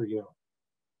anything up for you.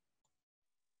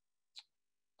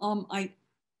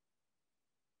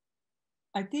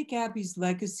 I think Abbey's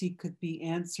legacy could be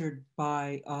answered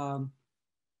by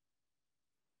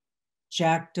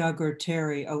Jack, Doug, or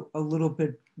Terry a little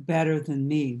bit better than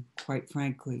me, quite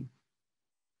frankly.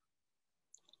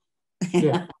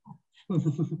 Yeah.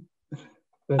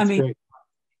 That's great.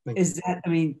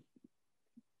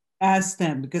 Ask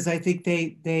them, because I think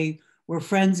they were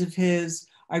friends of his.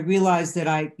 I realized that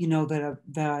I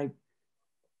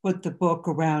put the book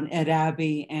around Ed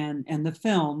Abbey and the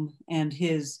film and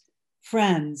his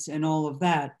friends and all of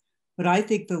that. But I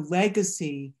think the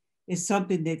legacy is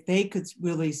something that they could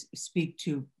really speak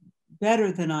to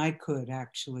better than I could,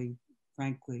 actually,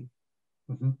 frankly.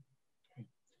 Mm-hmm.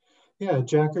 Yeah,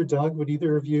 Jack or Doug, would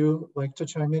either of you like to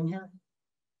chime in here?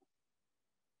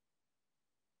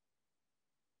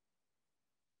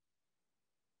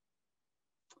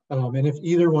 And if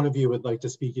either one of you would like to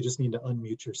speak, you just need to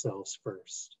unmute yourselves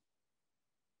first.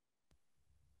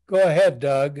 Go ahead,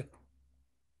 Doug.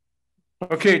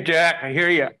 Okay, Jack, I hear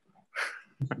you.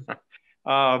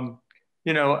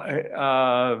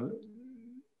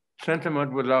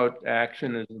 Sentiment without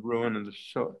action is the ruin of the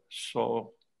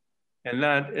soul. And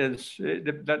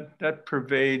that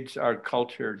pervades our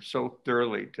culture so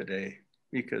thoroughly today,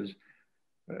 because,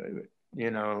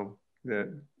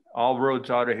 all roads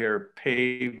out of here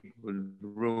paved with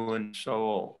ruined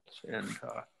souls. And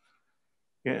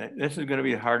this is going to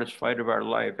be the hardest fight of our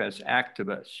life as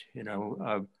activists,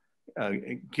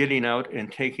 getting out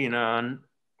and taking on,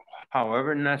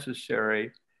 however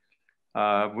necessary.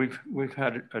 We've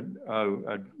had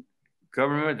a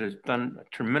government that's done a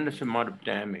tremendous amount of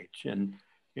damage, and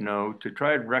to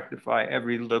try to rectify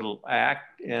every little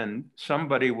act, and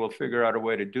somebody will figure out a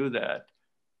way to do that.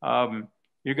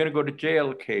 You're going to go to jail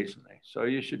occasionally, so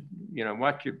you should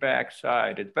watch your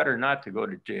backside. It's better not to go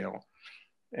to jail.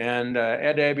 And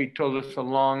Ed Abbey told us a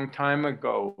long time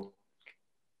ago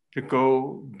to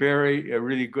go bury a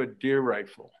really good deer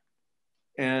rifle.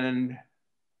 And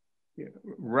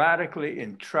radically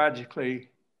and tragically,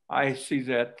 I see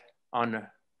that on the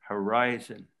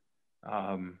horizon.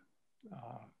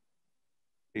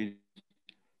 These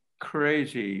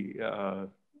crazy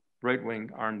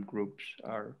right-wing armed groups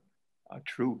are a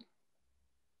true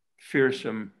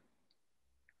fearsome,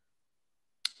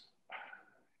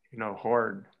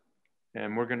 horde.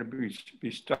 And we're going to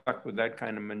be stuck with that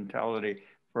kind of mentality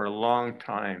for a long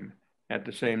time. At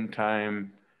the same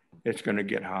time, it's going to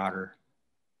get hotter.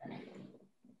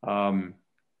 Ed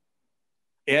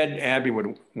Abbey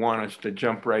would want us to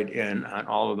jump right in on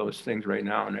all of those things right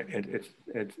now, and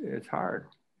it's hard.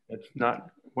 It's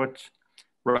not, what's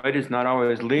right is not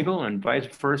always legal, and vice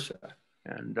versa.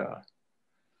 And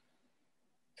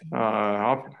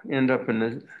I'll end up in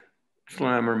the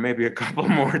slammer maybe a couple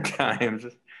more times.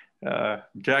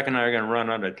 Jack and I are going to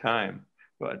run out of time,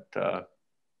 but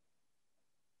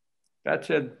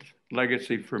that's Ed's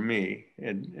legacy for me,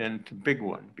 and it's a big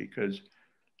one, because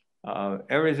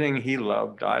everything he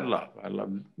loved, I love. I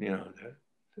love,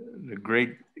 the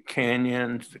great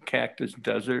canyons, the cactus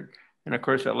desert, and of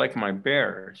course I like my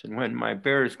bears. And when my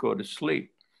bears go to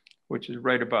sleep, which is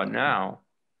right about now,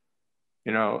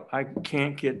 I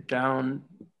can't get down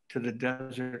to the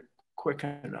desert quick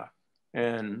enough.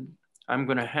 And I'm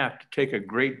going to have to take a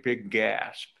great big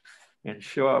gasp and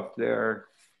show up there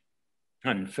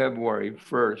on February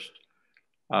 1st,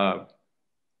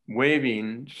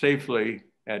 waving safely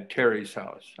at Terry's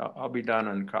house. I'll be down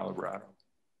in Colorado.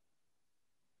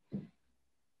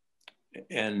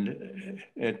 And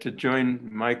to join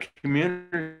my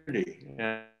community.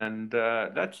 And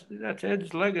that's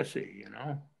Ed's legacy,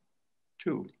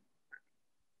 too.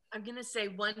 I'm going to say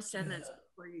one sentence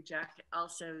for you, Jack,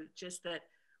 also, just that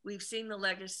we've seen the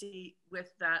legacy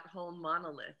with that whole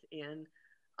monolith in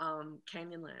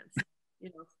Canyonlands.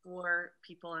 4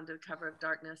 people under the cover of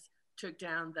darkness took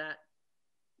down that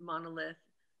monolith.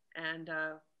 And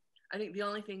I think the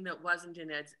only thing that wasn't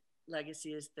in Ed's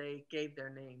legacy is they gave their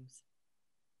names.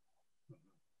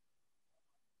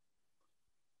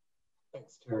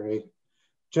 Thanks, Terry.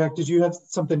 Jack, did you have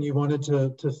something you wanted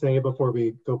to say before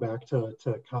we go back to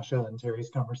Kassia and Terry's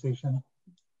conversation?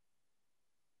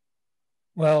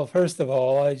 Well, first of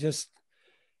all,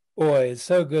 boy, it's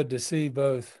so good to see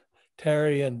both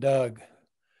Terry and Doug,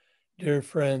 dear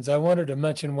friends. I wanted to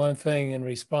mention one thing in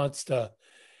response to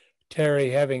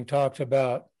Terry having talked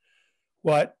about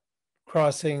what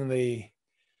crossing the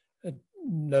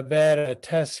Nevada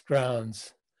test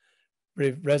grounds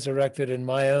resurrected in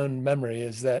my own memory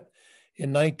is that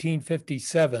in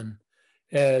 1957,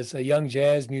 as a young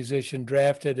jazz musician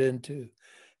drafted into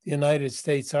the United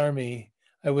States Army,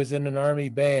 I was in an Army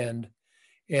band,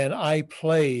 and I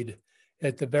played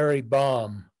at the very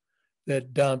bomb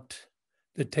that dumped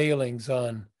the tailings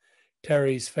on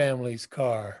Terry's family's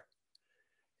car.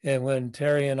 And when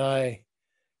Terry and I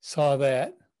saw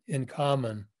that in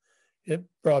common, it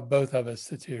brought both of us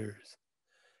to tears.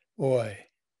 Boy.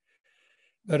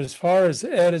 But as far as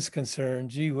Ed is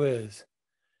concerned, gee whiz,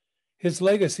 his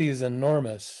legacy is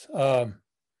enormous. I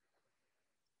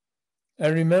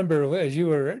remember, as you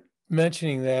were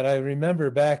mentioning that, I remember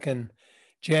back in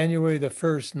January the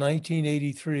 1st,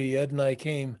 1983, Ed and I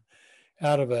came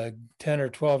out of a 10 or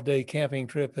 12-day camping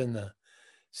trip in the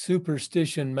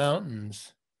Superstition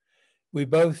Mountains. We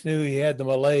both knew he had the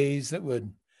malaise that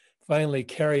would finally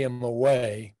carry him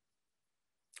away,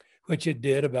 which it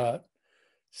did about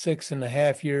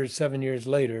 6.5 years, 7 years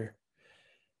later,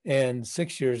 and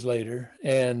 6 years later.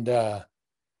 And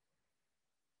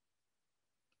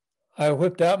I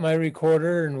whipped out my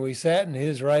recorder and we sat in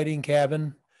his writing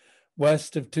cabin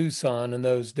west of Tucson in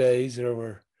those days. There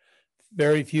were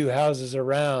very few houses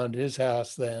around his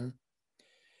house then.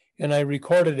 And I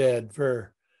recorded Ed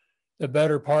for the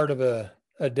better part of a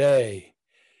day.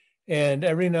 And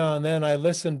every now and then I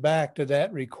listened back to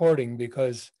that recording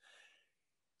because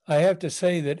I have to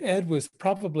say that Ed was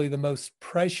probably the most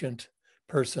prescient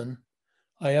person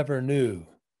I ever knew.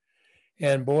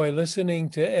 And boy, listening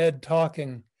to Ed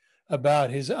talking about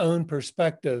his own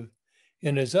perspective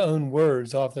in his own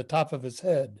words off the top of his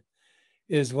head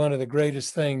is one of the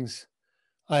greatest things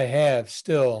I have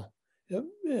still.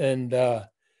 And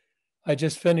I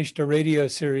just finished a radio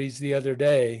series the other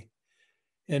day,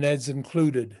 and Ed's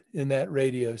included in that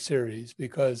radio series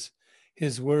because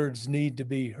his words need to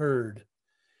be heard.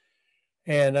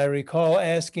 And I recall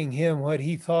asking him what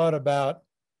he thought about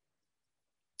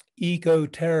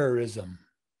eco-terrorism.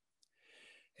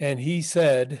 And he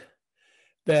said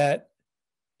that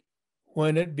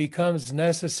when it becomes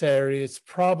necessary, it's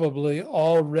probably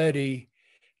already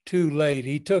too late.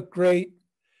 He took great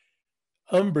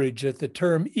umbrage at the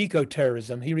term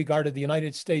eco-terrorism. He regarded the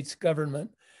United States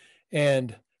government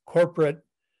and corporate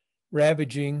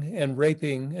ravaging and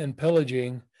raping and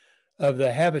pillaging of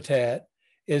the habitat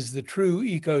is the true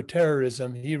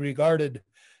eco-terrorism. He regarded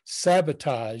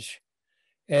sabotage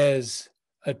as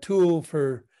a tool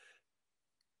for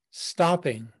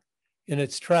stopping in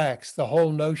its tracks the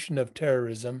whole notion of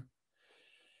terrorism.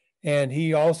 And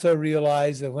he also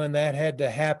realized that when that had to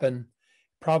happen,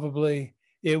 probably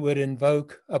it would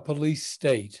invoke a police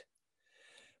state.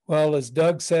 Well, as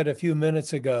Doug said a few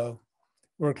minutes ago,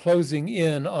 we're closing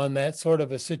in on that sort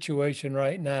of a situation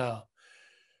right now.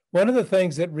 One of the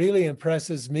things that really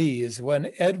impresses me is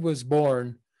when Ed was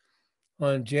born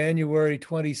on January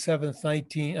 29th,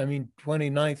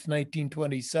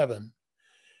 1927,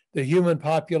 the human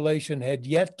population had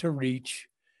yet to reach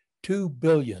 2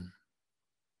 billion.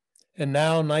 And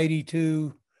now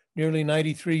 92, nearly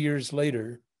 93 years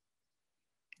later,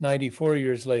 94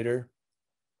 years later,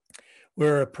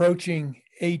 we're approaching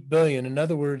 8 billion. In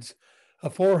other words, a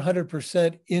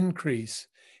 400% increase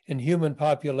in human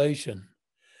population.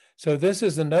 So this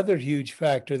is another huge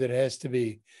factor that has to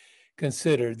be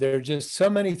considered. There are just so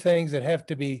many things that have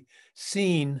to be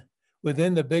seen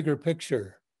within the bigger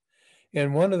picture.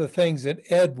 And one of the things that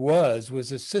Ed was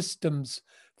a systems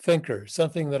thinker,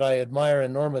 something that I admire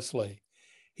enormously.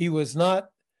 He was not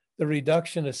the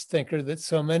reductionist thinker that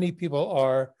so many people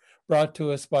are brought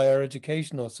to us by our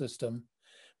educational system,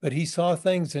 but he saw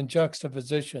things in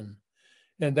juxtaposition.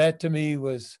 And that to me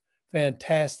was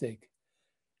fantastic.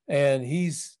 And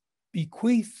he's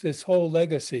bequeathed this whole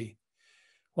legacy.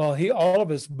 Well, all of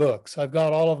his books, I've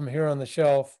got all of them here on the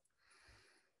shelf.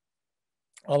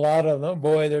 A lot of them,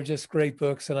 boy, they're just great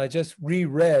books. And I just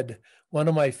reread one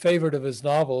of my favorite of his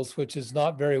novels, which is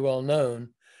not very well known,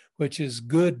 which is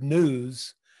Good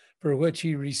News, for which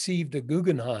he received a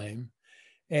Guggenheim.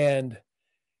 And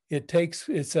it's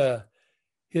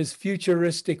his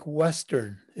futuristic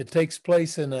Western. It takes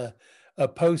place in a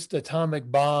post-atomic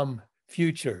bomb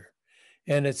future.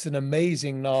 And it's an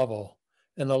amazing novel.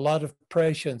 And a lot of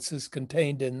prescience is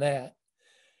contained in that.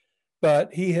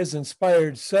 But he has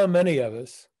inspired so many of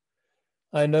us.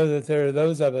 I know that there are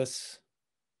those of us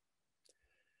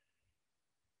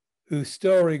who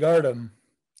still regard him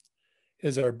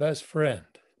as our best friend.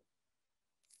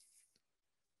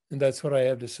 And that's what I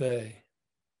have to say.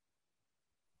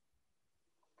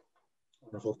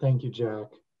 Wonderful. Thank you, Jack.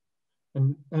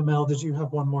 And ML, did you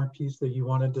have one more piece that you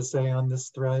wanted to say on this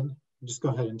thread? Just go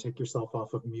ahead and take yourself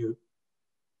off of mute.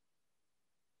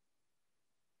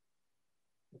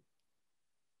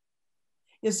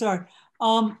 Yes, sorry.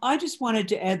 I just wanted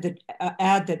to add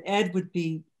that Ed would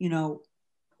be,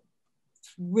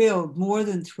 thrilled, more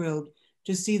than thrilled,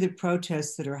 to see the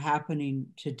protests that are happening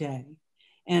today,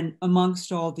 and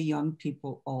amongst all the young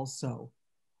people also,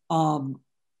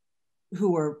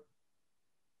 who are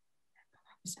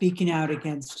speaking out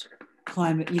against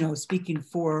climate, speaking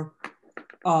for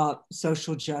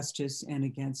social justice and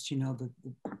against,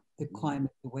 the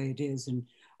climate the way it is. And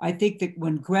I think that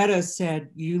when Greta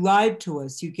said, "You lied to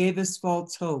us, you gave us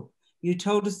false hope, you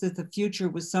told us that the future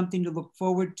was something to look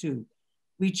forward to.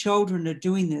 We children are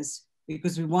doing this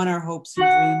because we want our hopes and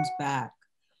dreams back."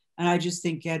 And I just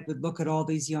think Ed would look at all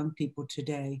these young people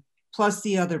today, plus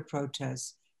the other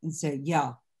protests, and say,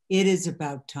 yeah, it is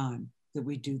about time that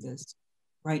we do this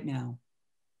right now.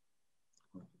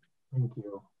 Thank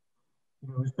you.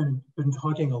 We've been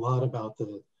talking a lot about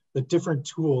the different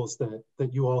tools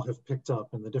that you all have picked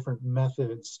up and the different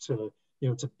methods to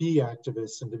be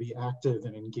activists and to be active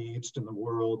and engaged in the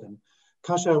world. And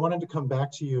Kassia, I wanted to come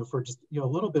back to you for just a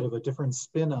little bit of a different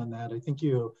spin on that. I think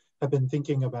you have been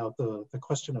thinking about the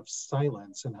question of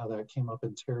silence and how that came up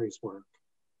in Terry's work.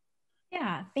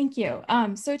 Yeah, thank you.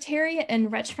 So Terry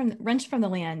and Wrench from the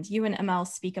Land, you and ML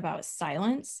speak about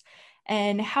silence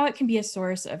and how it can be a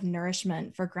source of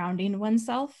nourishment for grounding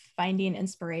oneself, finding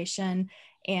inspiration,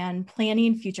 and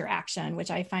planning future action,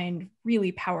 which I find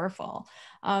really powerful.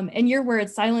 In your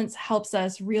words, silence helps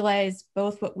us realize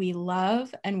both what we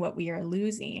love and what we are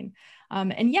losing.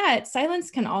 And yet, silence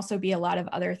can also be a lot of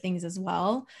other things as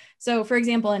well. So for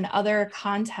example, in other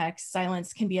contexts,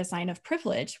 silence can be a sign of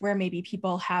privilege, where maybe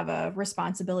people have a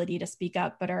responsibility to speak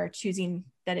up, but are choosing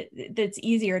that it's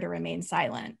easier to remain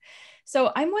silent.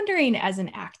 So I'm wondering, as an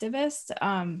activist,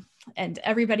 and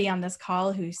everybody on this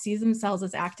call who sees themselves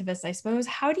as activists, I suppose,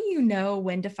 how do you know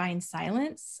when to find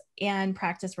silence and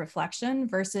practice reflection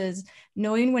versus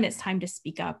knowing when it's time to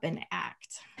speak up and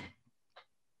act?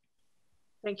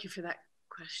 Thank you for that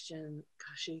question,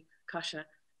 Kassia.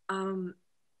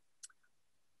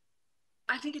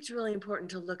 I think it's really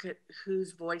important to look at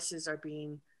whose voices are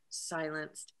being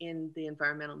silenced in the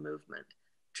environmental movement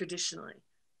traditionally,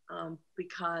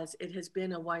 because it has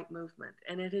been a white movement,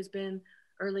 and it has been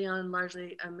early on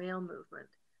largely a male movement.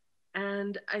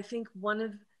 And I think one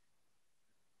of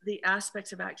the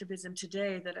aspects of activism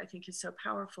today that I think is so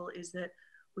powerful is that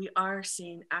we are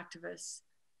seeing activists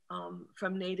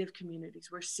from Native communities.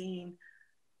 We're seeing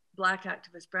Black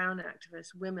activists, brown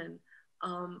activists, women,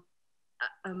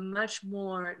 a much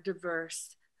more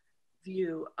diverse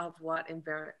view of what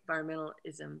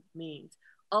environmentalism means.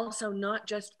 Also, not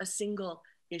just a single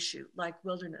issue like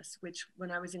wilderness, which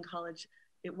when I was in college,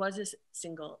 it was a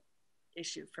single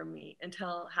issue for me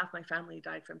until half my family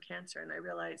died from cancer. And I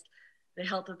realized the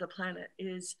health of the planet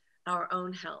is our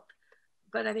own health.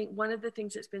 But I think one of the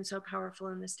things that's been so powerful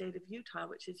in the state of Utah,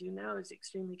 which as you know is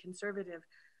extremely conservative,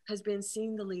 has been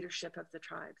seeing the leadership of the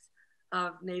tribes,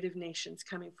 of Native nations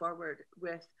coming forward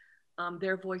with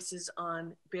their voices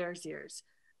on Bears Ears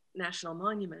National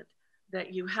Monument,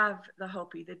 that you have the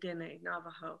Hopi, the Dene,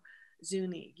 Navajo,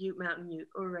 Zuni, Ute Mountain Ute,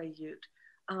 Ouray Ute,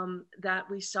 that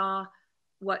we saw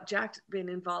what Jack's been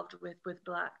involved with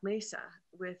Black Mesa,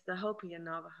 with the Hopi and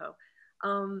Navajo.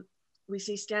 We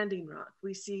see Standing Rock,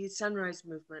 we see Sunrise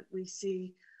Movement, we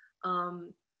see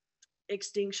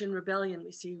Extinction Rebellion,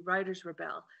 we see Riders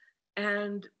Rebel,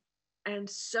 and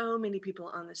so many people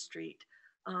on the street,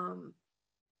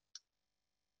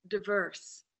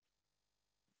 diverse,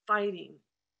 fighting,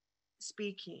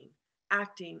 speaking,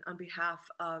 acting on behalf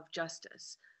of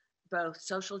justice, both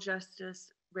social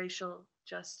justice, racial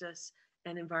justice,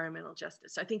 and environmental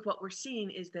justice. I think what we're seeing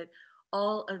is that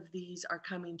all of these are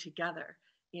coming together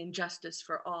in justice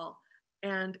for all.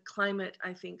 And climate,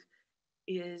 I think,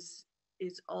 is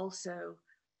also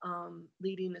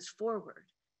leading us forward.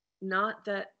 Not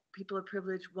that people of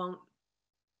privilege won't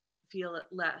feel it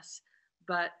less,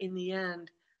 but in the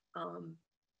end,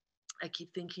 I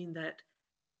keep thinking that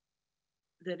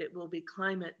it will be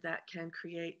climate that can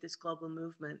create this global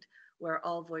movement where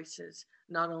all voices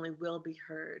not only will be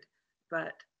heard,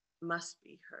 but must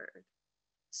be heard.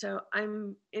 So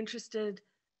I'm interested,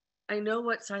 I know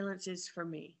what silence is for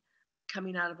me,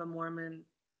 coming out of a Mormon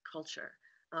culture.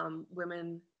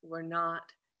 Women were not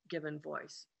given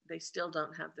voice. They still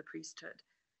don't have the priesthood.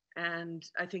 And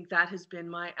I think that has been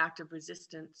my act of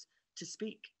resistance to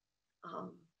speak.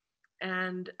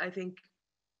 And I think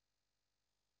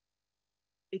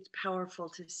it's powerful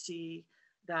to see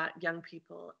that young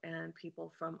people and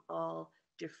people from all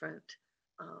different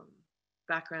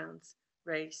backgrounds,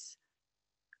 race,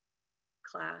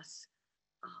 class,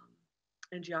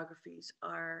 and geographies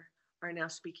are now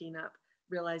speaking up,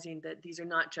 realizing that these are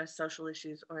not just social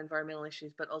issues or environmental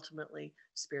issues, but ultimately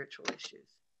spiritual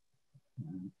issues.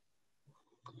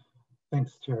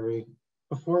 Thanks, Terry.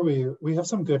 Before we have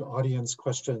some good audience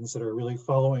questions that are really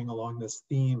following along this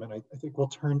theme, and I think we'll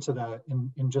turn to that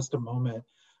in just a moment.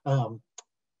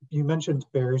 You mentioned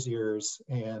Bears Ears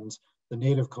and the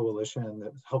Native Coalition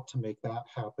that helped to make that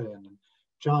happen.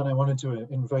 John, I wanted to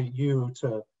invite you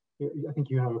to, I think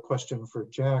you have a question for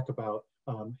Jack about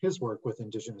his work with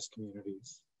Indigenous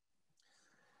communities.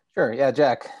 Sure, yeah,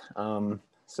 Jack.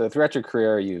 So throughout your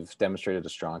career, you've demonstrated a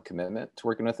strong commitment to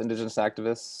working with Indigenous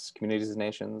activists, communities, and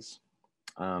nations.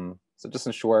 So just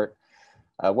in short,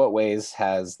 what ways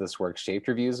has this work shaped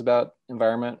your views about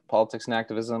environment, politics, and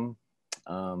activism?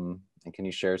 And can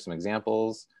you share some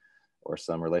examples or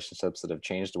some relationships that have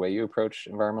changed the way you approach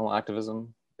environmental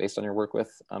activism based on your work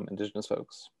with Indigenous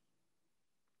folks?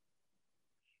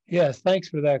 Yes, thanks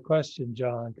for that question,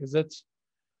 John, because it's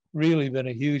really been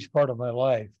a huge part of my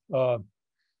life.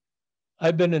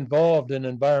 I've been involved in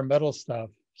environmental stuff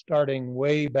starting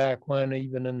way back when,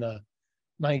 even in the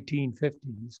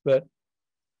 1950s. But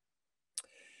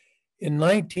in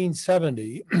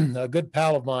 1970, a good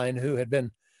pal of mine who had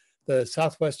been the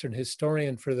Southwestern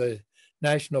historian for the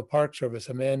National Park Service,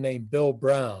 a man named Bill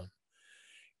Brown,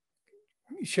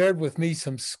 shared with me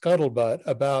some scuttlebutt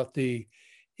about the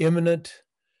imminent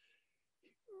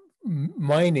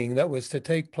mining that was to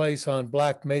take place on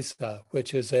Black Mesa,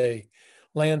 which is a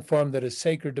landform that is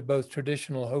sacred to both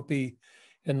traditional Hopi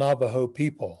and Navajo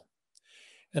people.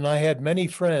 And I had many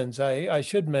friends. I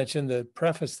should mention, to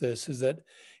preface this, is that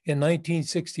in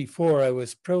 1964, I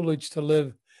was privileged to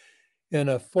live in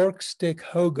a fork stick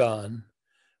hogan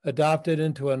adopted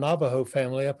into a Navajo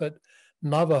family up at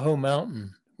Navajo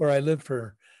Mountain, where I lived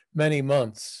for many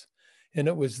months. And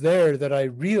it was there that I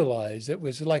realized, it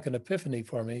was like an epiphany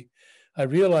for me, I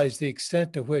realized the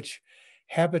extent to which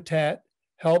habitat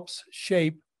helps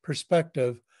shape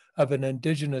perspective of an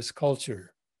indigenous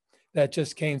culture. That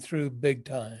just came through big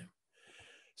time.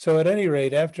 So at any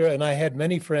rate, and I had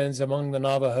many friends among the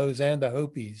Navajos and the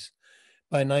Hopis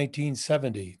by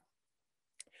 1970.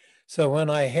 So when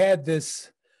I had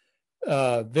this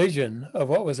vision of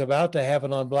what was about to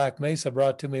happen on Black Mesa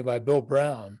brought to me by Bill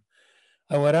Brown,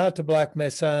 I went out to Black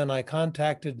Mesa and I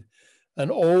contacted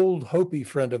an old Hopi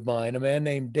friend of mine, a man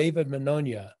named David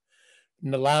Minonia,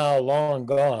 now long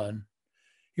gone.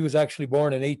 He was actually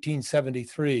born in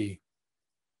 1873.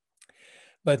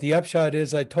 But the upshot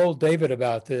is I told David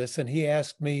about this and he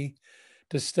asked me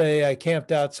to stay. I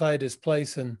camped outside his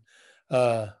place in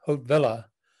Haute Villa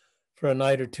for a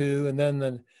night or two. And then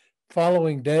the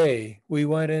following day, we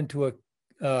went into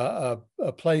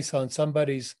a place on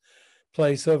somebody's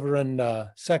place over in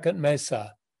Second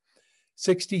Mesa.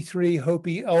 63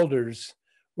 Hopi elders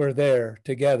were there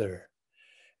together.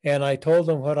 And I told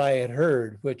them what I had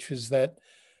heard, which was that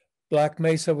Black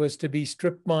Mesa was to be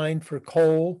strip mined for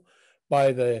coal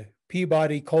by the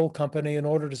Peabody Coal Company in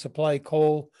order to supply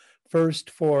coal first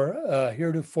for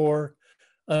heretofore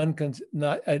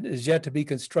is yet to be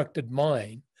constructed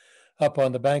mine up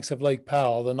on the banks of Lake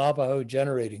Powell, the Navajo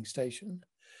generating station.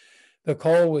 The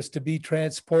coal was to be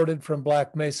transported from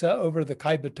Black Mesa over the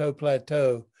Kaibato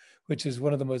Plateau, which is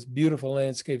one of the most beautiful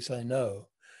landscapes I know,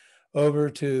 over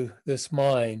to this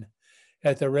mine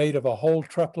at the rate of a whole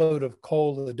truckload of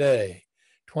coal a day,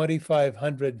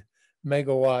 2,500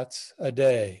 megawatts a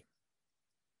day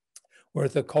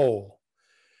worth of coal.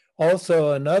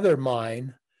 Also, another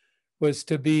mine was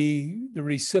to be the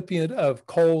recipient of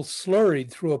coal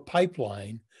slurried through a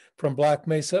pipeline from Black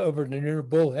Mesa over to near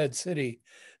Bullhead City,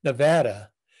 Nevada,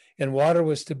 and water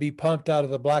was to be pumped out of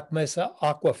the Black Mesa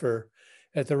aquifer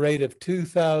at the rate of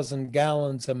 2,000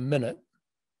 gallons a minute.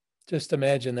 Just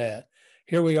imagine that.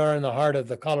 Here we are in the heart of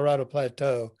the Colorado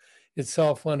Plateau,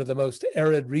 itself one of the most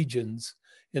arid regions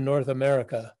in North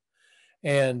America.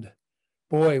 And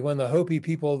boy, when the Hopi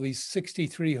people, these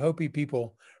 63 Hopi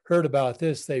people heard about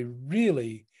this, they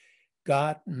really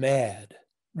got mad,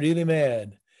 really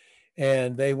mad.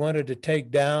 And they wanted to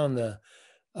take down the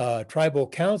tribal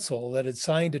council that had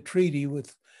signed a treaty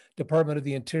with Department of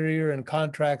the Interior and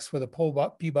contracts with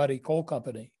the Peabody Coal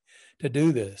Company to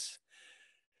do this.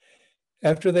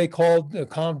 After they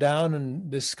calmed down and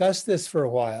discussed this for a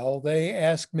while, they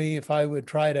asked me if I would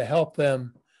try to help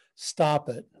them stop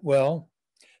it. Well,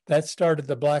 that started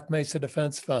the Black Mesa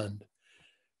Defense Fund.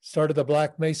 Started the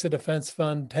Black Mesa Defense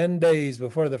Fund 10 days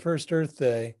before the first Earth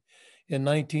Day in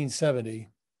 1970.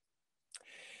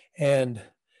 And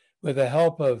with the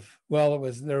help of, well,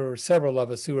 there were several of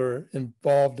us who were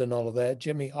involved in all of that.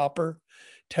 Jimmy Hopper,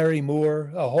 Terry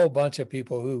Moore, a whole bunch of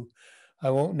people who I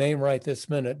won't name right this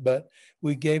minute, but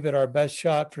we gave it our best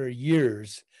shot for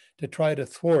years to try to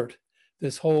thwart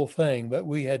this whole thing. But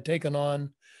we had taken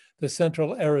on the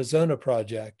Central Arizona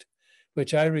Project,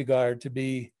 which I regard to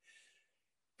be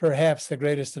perhaps the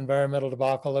greatest environmental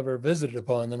debacle ever visited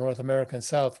upon the North American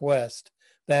Southwest,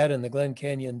 that and the Glen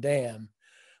Canyon Dam.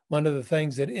 One of the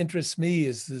things that interests me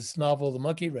is this novel, The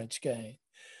Monkey Wrench Gang.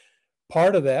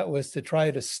 Part of that was to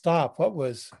try to stop what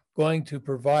was going to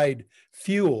provide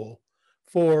fuel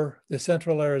for the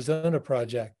Central Arizona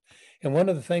Project. And one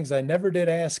of the things I never did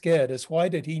ask Ed is, why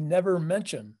did he never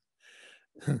mention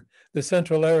the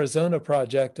Central Arizona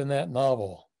Project in that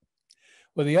novel?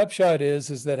 Well, the upshot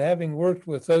is that having worked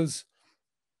with those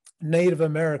Native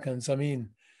Americans, I mean,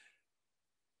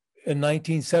 in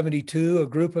 1972, a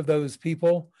group of those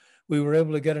people, we were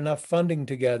able to get enough funding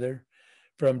together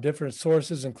from different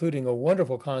sources, including a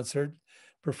wonderful concert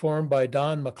performed by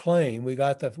Don McLean. We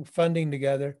got the funding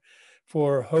together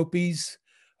for Hopis,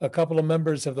 a couple of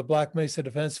members of the Black Mesa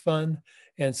Defense Fund,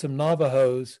 and some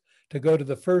Navajos to go to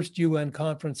the first UN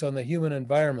conference on the human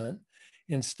environment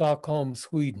in Stockholm,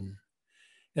 Sweden.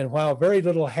 And while very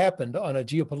little happened on a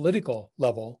geopolitical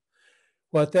level,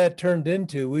 what that turned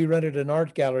into, we rented an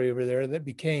art gallery over there that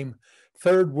became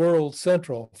Third World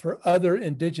Central for other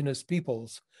indigenous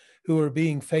peoples who were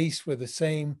being faced with the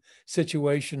same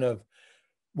situation of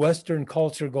Western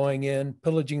culture going in,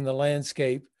 pillaging the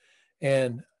landscape,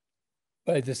 and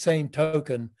by the same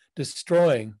token,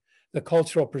 destroying the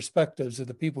cultural perspectives of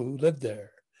the people who lived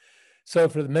there. So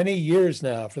for many years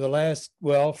now, for the last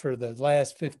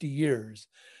 50 years,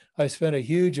 I spent a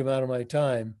huge amount of my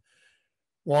time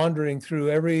wandering through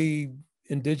every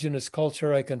indigenous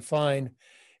culture I can find.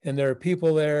 And there are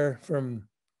people there from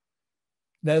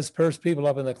Nez Perce people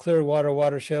up in the Clearwater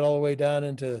watershed all the way down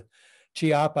into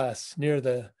Chiapas near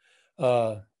the,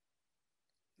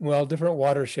 different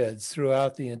watersheds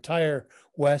throughout the entire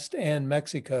West and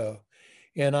Mexico.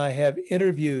 And I have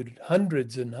interviewed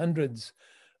hundreds and hundreds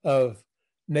of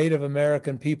Native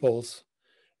American peoples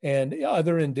and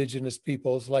other indigenous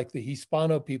peoples like the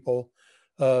Hispano people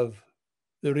of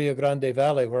the Rio Grande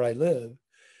Valley where I live.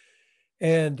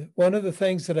 And one of the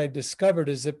things that I've discovered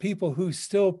is that people who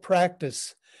still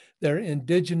practice their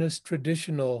indigenous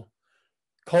traditional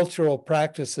cultural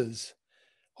practices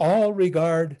all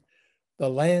regard the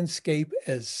landscape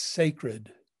as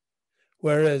sacred,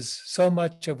 whereas so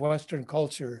much of Western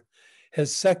culture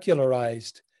has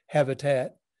secularized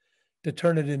habitat to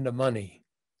turn it into money.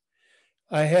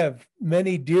 I have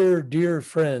many dear, dear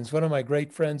friends. One of my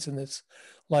great friends in this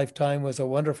lifetime was a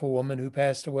wonderful woman who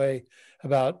passed away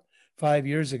about 5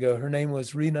 years ago. Her name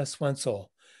was Rena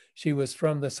Swensel. She was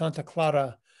from the Santa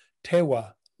Clara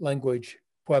Tewa language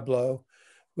pueblo,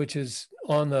 which is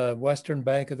on the western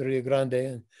bank of the Rio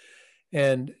Grande.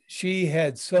 And she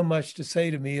had so much to say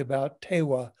to me about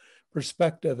Tewa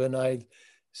perspective. And I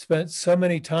spent so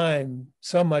much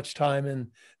time in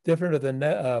different of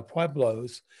the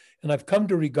pueblos. And I've come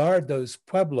to regard those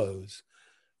pueblos,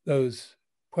 those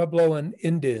Puebloan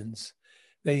Indians,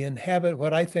 they inhabit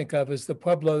what I think of as the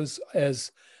pueblos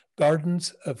as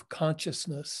gardens of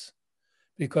consciousness,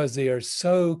 because they are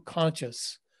so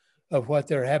conscious of what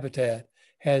their habitat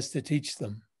has to teach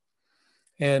them.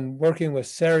 And working with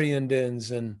Seri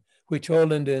Indians and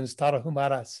Huichol Indians,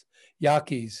 Tarahumaras,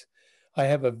 Yaquis, I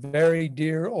have a very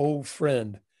dear old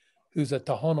friend who's a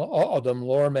Tohono O'odham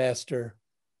lore master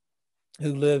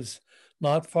who lives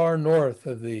not far north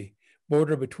of the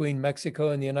border between Mexico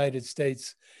and the United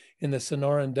States in the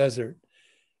Sonoran Desert.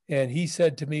 And he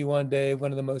said to me one day,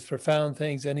 one of the most profound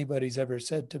things anybody's ever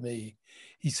said to me,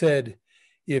 he said,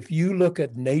 if you look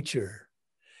at nature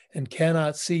and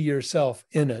cannot see yourself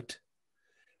in it,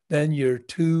 then you're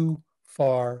too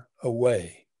far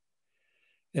away.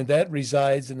 And that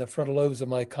resides in the frontal lobes of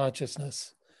my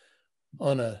consciousness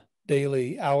on a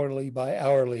daily, hourly by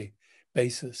hourly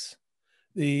basis.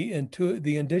 The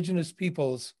indigenous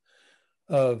peoples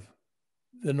of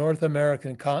the North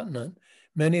American continent,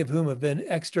 many of whom have been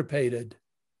extirpated,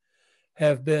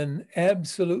 have been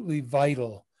absolutely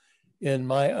vital in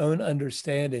my own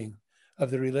understanding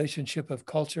of the relationship of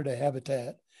culture to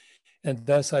habitat. And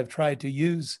thus I've tried to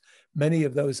use many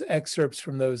of those excerpts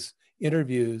from those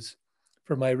interviews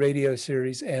for my radio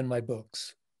series and my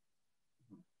books.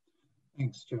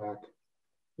 Thanks, Jack.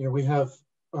 Yeah, we have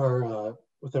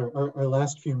with our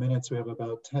last few minutes, we have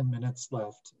about 10 minutes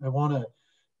left. I want to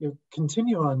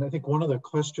continue on. I think one of the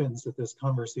questions that this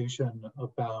conversation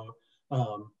about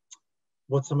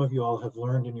what some of you all have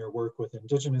learned in your work with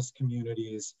Indigenous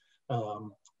communities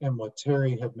and what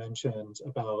Terry had mentioned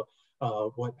about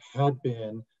what had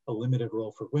been a limited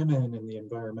role for women in the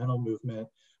environmental movement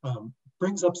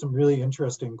brings up some really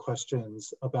interesting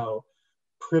questions about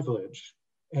privilege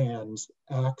and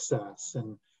access.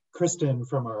 And Kristen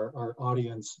from our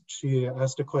audience, she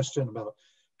asked a question about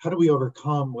how do we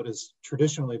overcome what has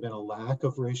traditionally been a lack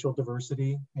of racial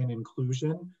diversity and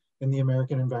inclusion in the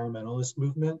American environmentalist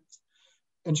movement?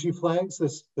 And she flags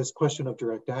this question of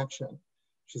direct action.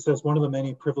 She says one of the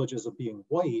many privileges of being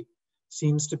white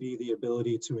seems to be the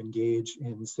ability to engage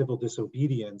in civil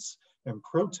disobedience and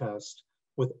protest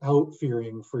without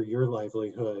fearing for your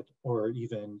livelihood or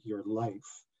even your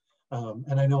life.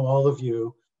 And I know all of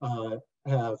you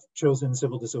have chosen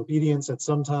civil disobedience at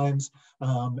some times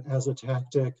as a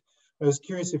tactic. I was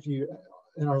curious if you,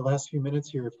 in our last few minutes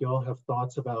here, if you all have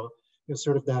thoughts about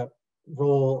sort of that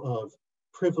role of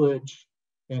privilege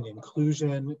and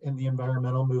inclusion in the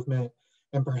environmental movement,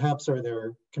 and perhaps are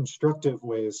there constructive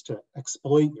ways to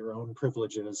exploit your own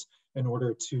privileges in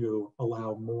order to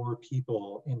allow more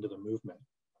people into the movement?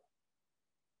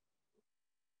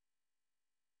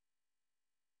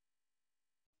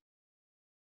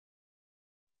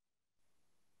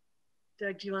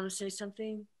 Doug, do you want to say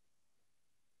something?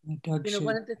 Doug, you know,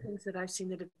 one of the things that I've seen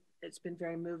that it's been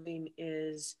very moving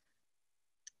is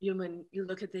when you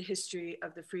look at the history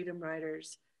of the freedom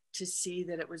riders, to see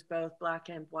that it was both Black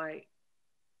and white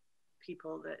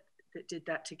people that did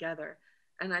that together.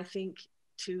 And I think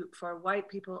for white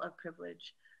people of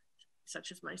privilege,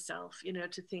 such as myself, you know,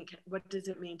 to think, what does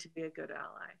it mean to be a good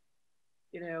ally?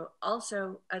 You know,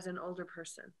 also as an older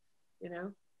person, you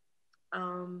know,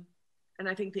 and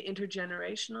I think the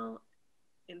intergenerational,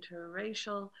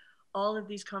 interracial, all of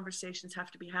these conversations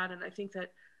have to be had. And I think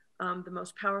that the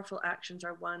most powerful actions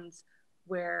are ones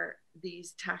where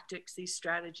these tactics, these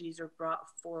strategies are brought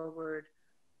forward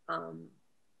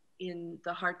in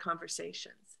the hard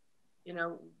conversations. You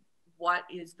know, what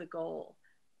is the goal?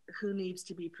 Who needs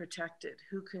to be protected?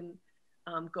 Who can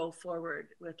go forward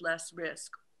with less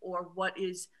risk? Or what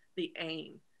is the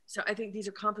aim? So I think these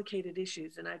are complicated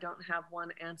issues and I don't have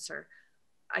one answer.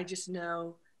 I just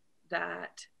know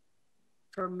that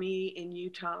for me in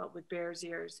Utah with Bears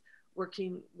Ears,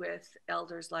 working with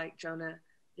elders like Jonah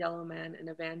Yellowman and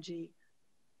Evangie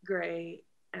Gray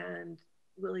and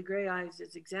Willie Gray Eyes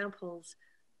as examples,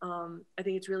 I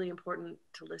think it's really important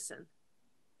to listen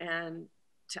and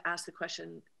to ask the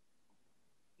question,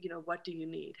 you know, what do you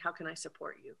need? How can I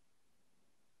support you?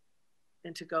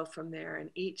 And to go from there.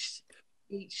 And each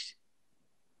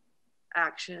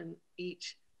action,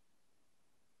 each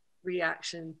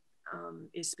reaction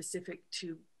is specific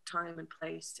to time and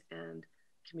place and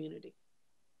community.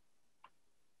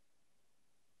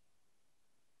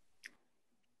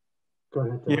 Go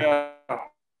ahead. Yeah.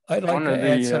 I'd like to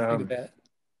add something to that.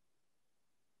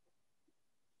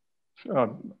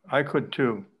 I could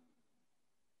too.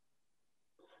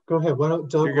 Go ahead.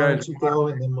 Doug, why don't you go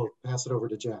and then we'll pass it over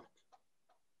to Jack.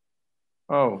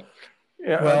 Oh,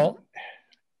 yeah. Well,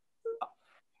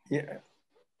 yeah.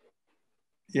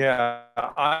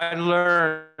 I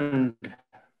learned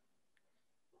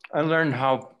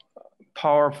how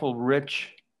powerful,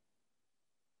 rich,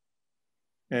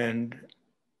 and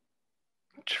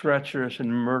treacherous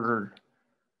and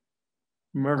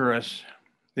murderous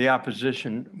the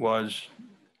opposition was.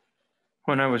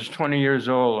 When I was 20 years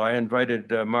old, I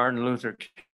invited Martin Luther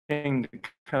King to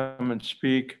come and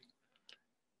speak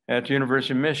at the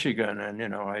University of Michigan. And, you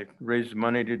know, I raised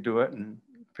money to do it and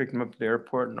picked him up at the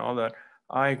airport and all that.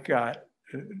 I got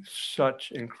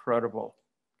such incredible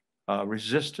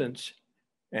resistance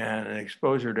and an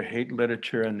exposure to hate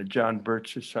literature and the John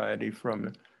Birch Society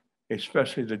from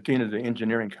especially the dean of the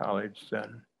engineering college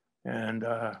then. And,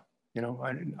 you know,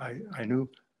 I knew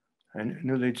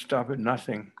they'd stop at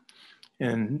nothing.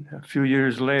 And a few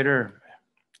years later,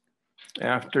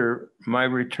 after my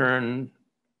return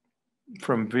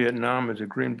from Vietnam as a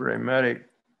Green Beret medic,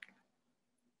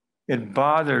 it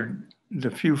bothered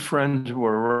the few friends who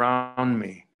were around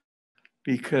me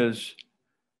because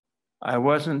I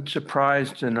wasn't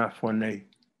surprised enough when they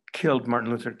killed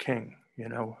Martin Luther King. You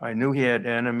know, I knew he had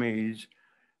enemies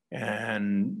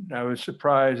and I was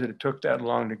surprised that it took that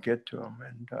long to get to him.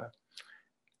 And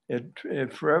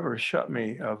it forever shut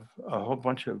me of a whole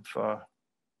bunch of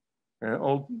an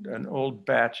old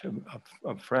batch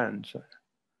of friends.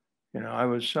 You know, I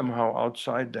was somehow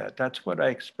outside that. That's what I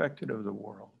expected of the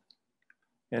world.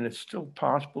 And it's still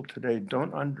possible today.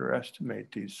 Don't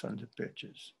underestimate these sons of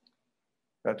bitches.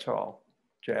 That's all.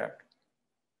 Jack.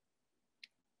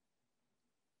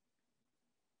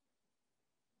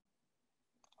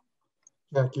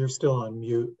 Jack, you're still on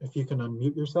mute. If you can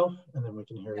unmute yourself, and then we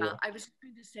can hear you. I was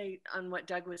going to say on what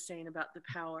Doug was saying about the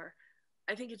power.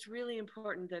 I think it's really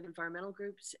important that environmental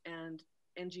groups and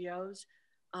NGOs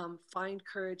find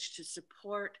courage to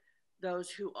support those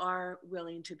who are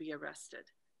willing to be arrested.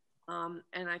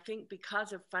 And I think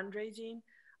because of fundraising,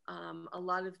 a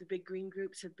lot of the big green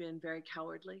groups have been very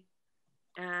cowardly.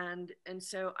 And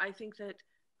so I think that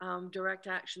direct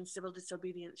action, civil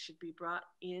disobedience should be brought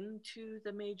into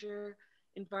the major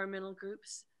environmental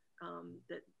groups,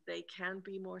 that they can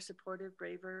be more supportive,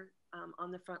 braver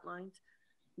on the front lines.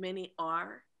 Many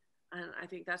are, and I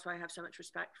think that's why I have so much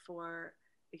respect for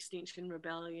Extinction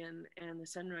Rebellion and the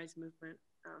Sunrise Movement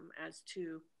as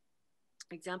two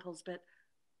examples. But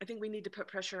I think we need to put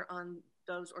pressure on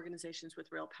those organizations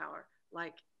with real power,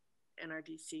 like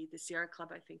NRDC. The Sierra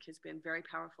Club, I think, has been very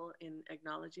powerful in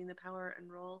acknowledging the power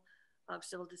and role of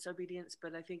civil disobedience,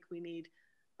 but I think we need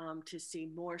to see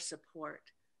more support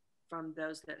from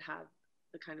those that have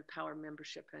the kind of power,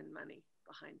 membership, and money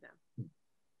behind them.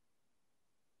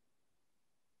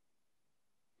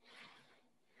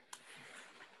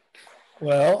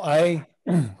 Well,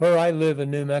 where I live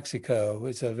in New Mexico,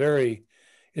 it's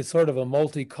sort of a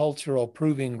multicultural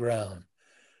proving ground.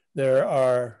 There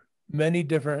are many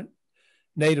different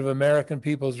Native American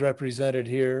peoples represented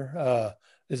here.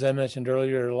 As I mentioned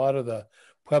earlier, a lot of the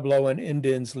Pueblo and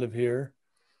Indians live here.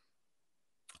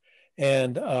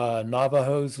 And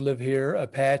Navajos live here,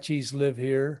 Apaches live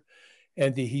here,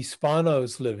 and the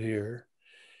Hispanos live here.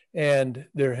 And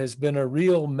there has been a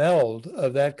real meld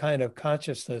of that kind of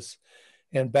consciousness.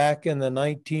 And back in the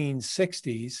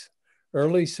 1960s,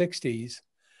 early 60s,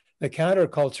 the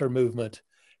counterculture movement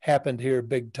happened here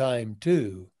big time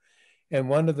too. And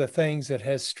one of the things that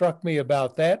has struck me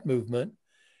about that movement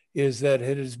is that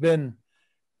it has been,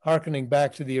 hearkening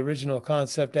back to the original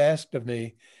concept asked of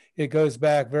me, it goes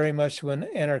back very much to an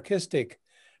anarchistic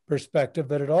perspective,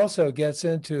 but it also gets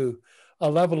into a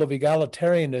level of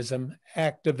egalitarianism,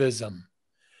 activism.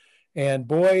 And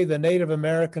boy, the Native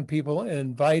American people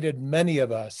invited many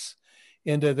of us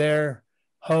into their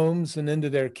homes and into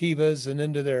their kivas and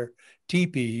into their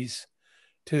teepees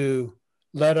to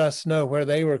let us know where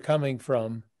they were coming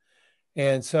from.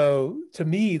 And so to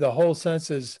me, the whole sense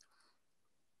is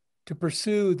to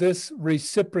pursue this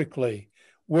reciprocally,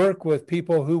 work with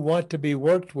people who want to be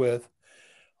worked with.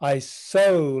 I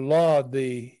so laud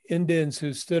the Indians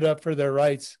who stood up for their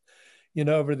rights,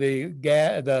 over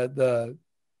the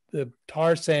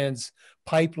tar sands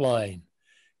pipeline.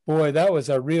 Boy, that was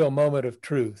a real moment of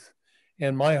truth.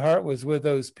 And my heart was with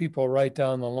those people right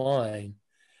down the line.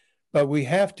 But we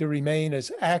have to remain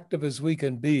as active as we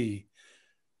can be.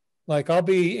 Like I'll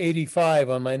be 85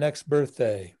 on my next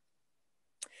birthday.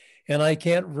 And I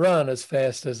can't run as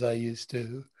fast as I used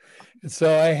to. And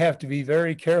so I have to be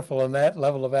very careful in that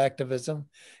level of activism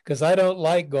because I don't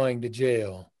like going to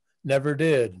jail. Never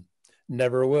did,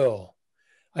 never will.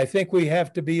 I think we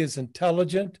have to be as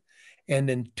intelligent and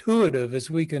intuitive as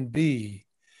we can be.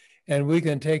 And we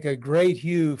can take a great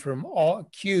cue from all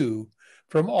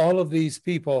of these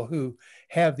people who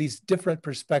have these different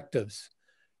perspectives.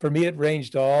 For me, it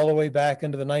ranged all the way back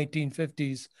into the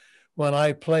 1950s when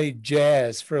I played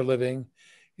jazz for a living,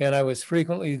 and I was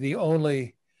frequently the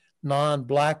only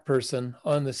non-Black person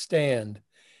on the stand.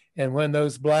 And when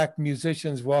those Black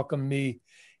musicians welcomed me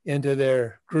into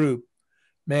their group,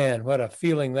 man, what a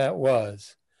feeling that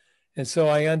was. And so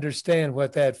I understand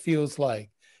what that feels like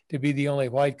to be the only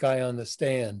white guy on the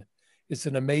stand. It's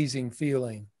an amazing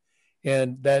feeling.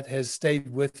 And that has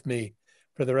stayed with me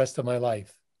for the rest of my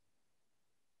life.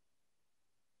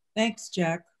 Thanks,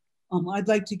 Jack. I'd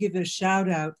like to give a shout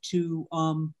out to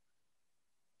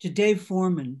Dave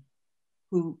Foreman,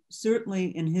 who certainly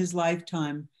in his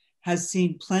lifetime has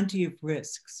seen plenty of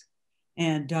risks.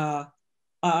 And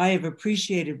I have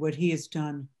appreciated what he has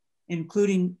done,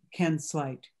 including Ken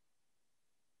Slight.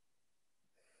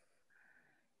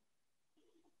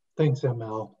 Thanks,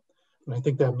 ML. And I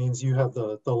think that means you have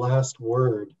the last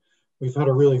word. We've had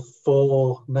a really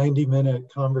full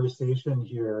 90-minute conversation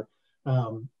here.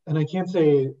 And I can't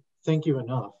say thank you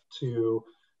enough to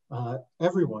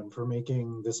everyone for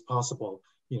making this possible,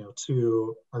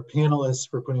 to our panelists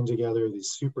for putting together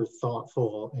these super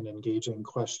thoughtful and engaging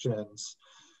questions,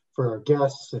 for our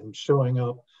guests and showing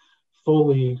up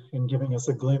fully and giving us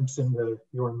a glimpse into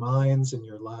your minds and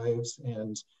your lives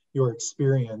and your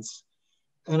experience.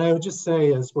 And I would just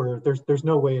say, as there's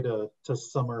no way to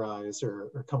summarize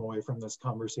or come away from this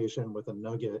conversation with a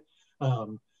nugget.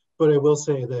 But I will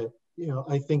say that,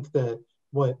 I think that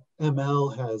what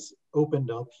ML has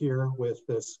opened up here with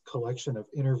this collection of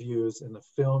interviews and the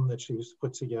film that she's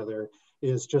put together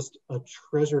is just a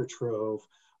treasure trove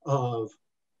of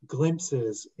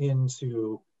glimpses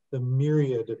into the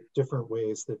myriad of different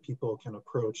ways that people can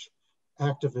approach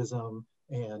activism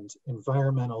and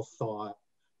environmental thought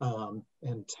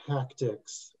and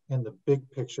tactics and the big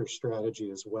picture strategy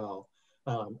as well.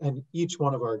 And each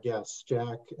one of our guests,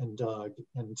 Jack and Doug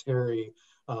and Terry,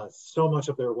 so much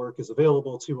of their work is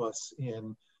available to us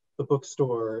in the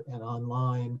bookstore and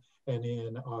online and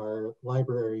in our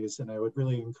libraries. And I would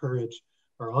really encourage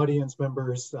our audience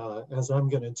members, as I'm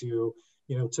going to do,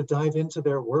 to dive into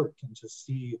their work and to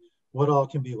see what all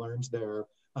can be learned there.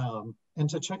 And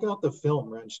to check out the film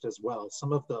Wrenched as well.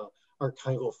 Some of the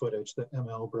archival footage that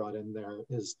ML brought in there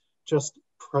is just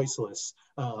priceless.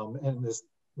 And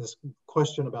this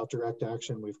question about direct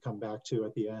action we've come back to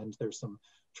at the end, there's some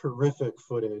terrific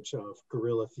footage of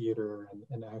guerrilla theater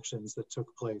and actions that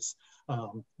took place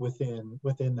within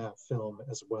that film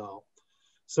as well.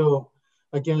 So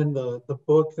again, the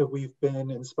book that we've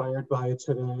been inspired by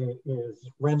today is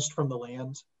Wrenched from the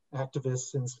Land,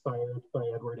 Activists Inspired by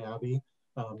Edward Abbey,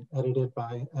 edited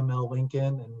by ML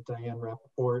Lincoln and Diane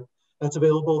Rappaport. That's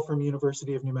available from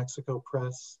University of New Mexico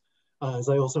Press. As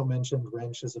I also mentioned,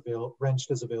 Wrenched is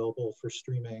available for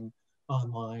streaming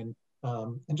online.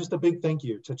 And just a big thank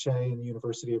you to Che and the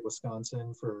University of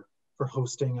Wisconsin for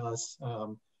hosting us.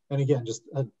 And again, just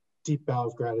a deep bow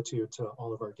of gratitude to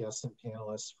all of our guests and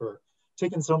panelists for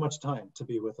taking so much time to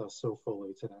be with us so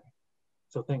fully today.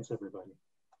 So thanks, everybody.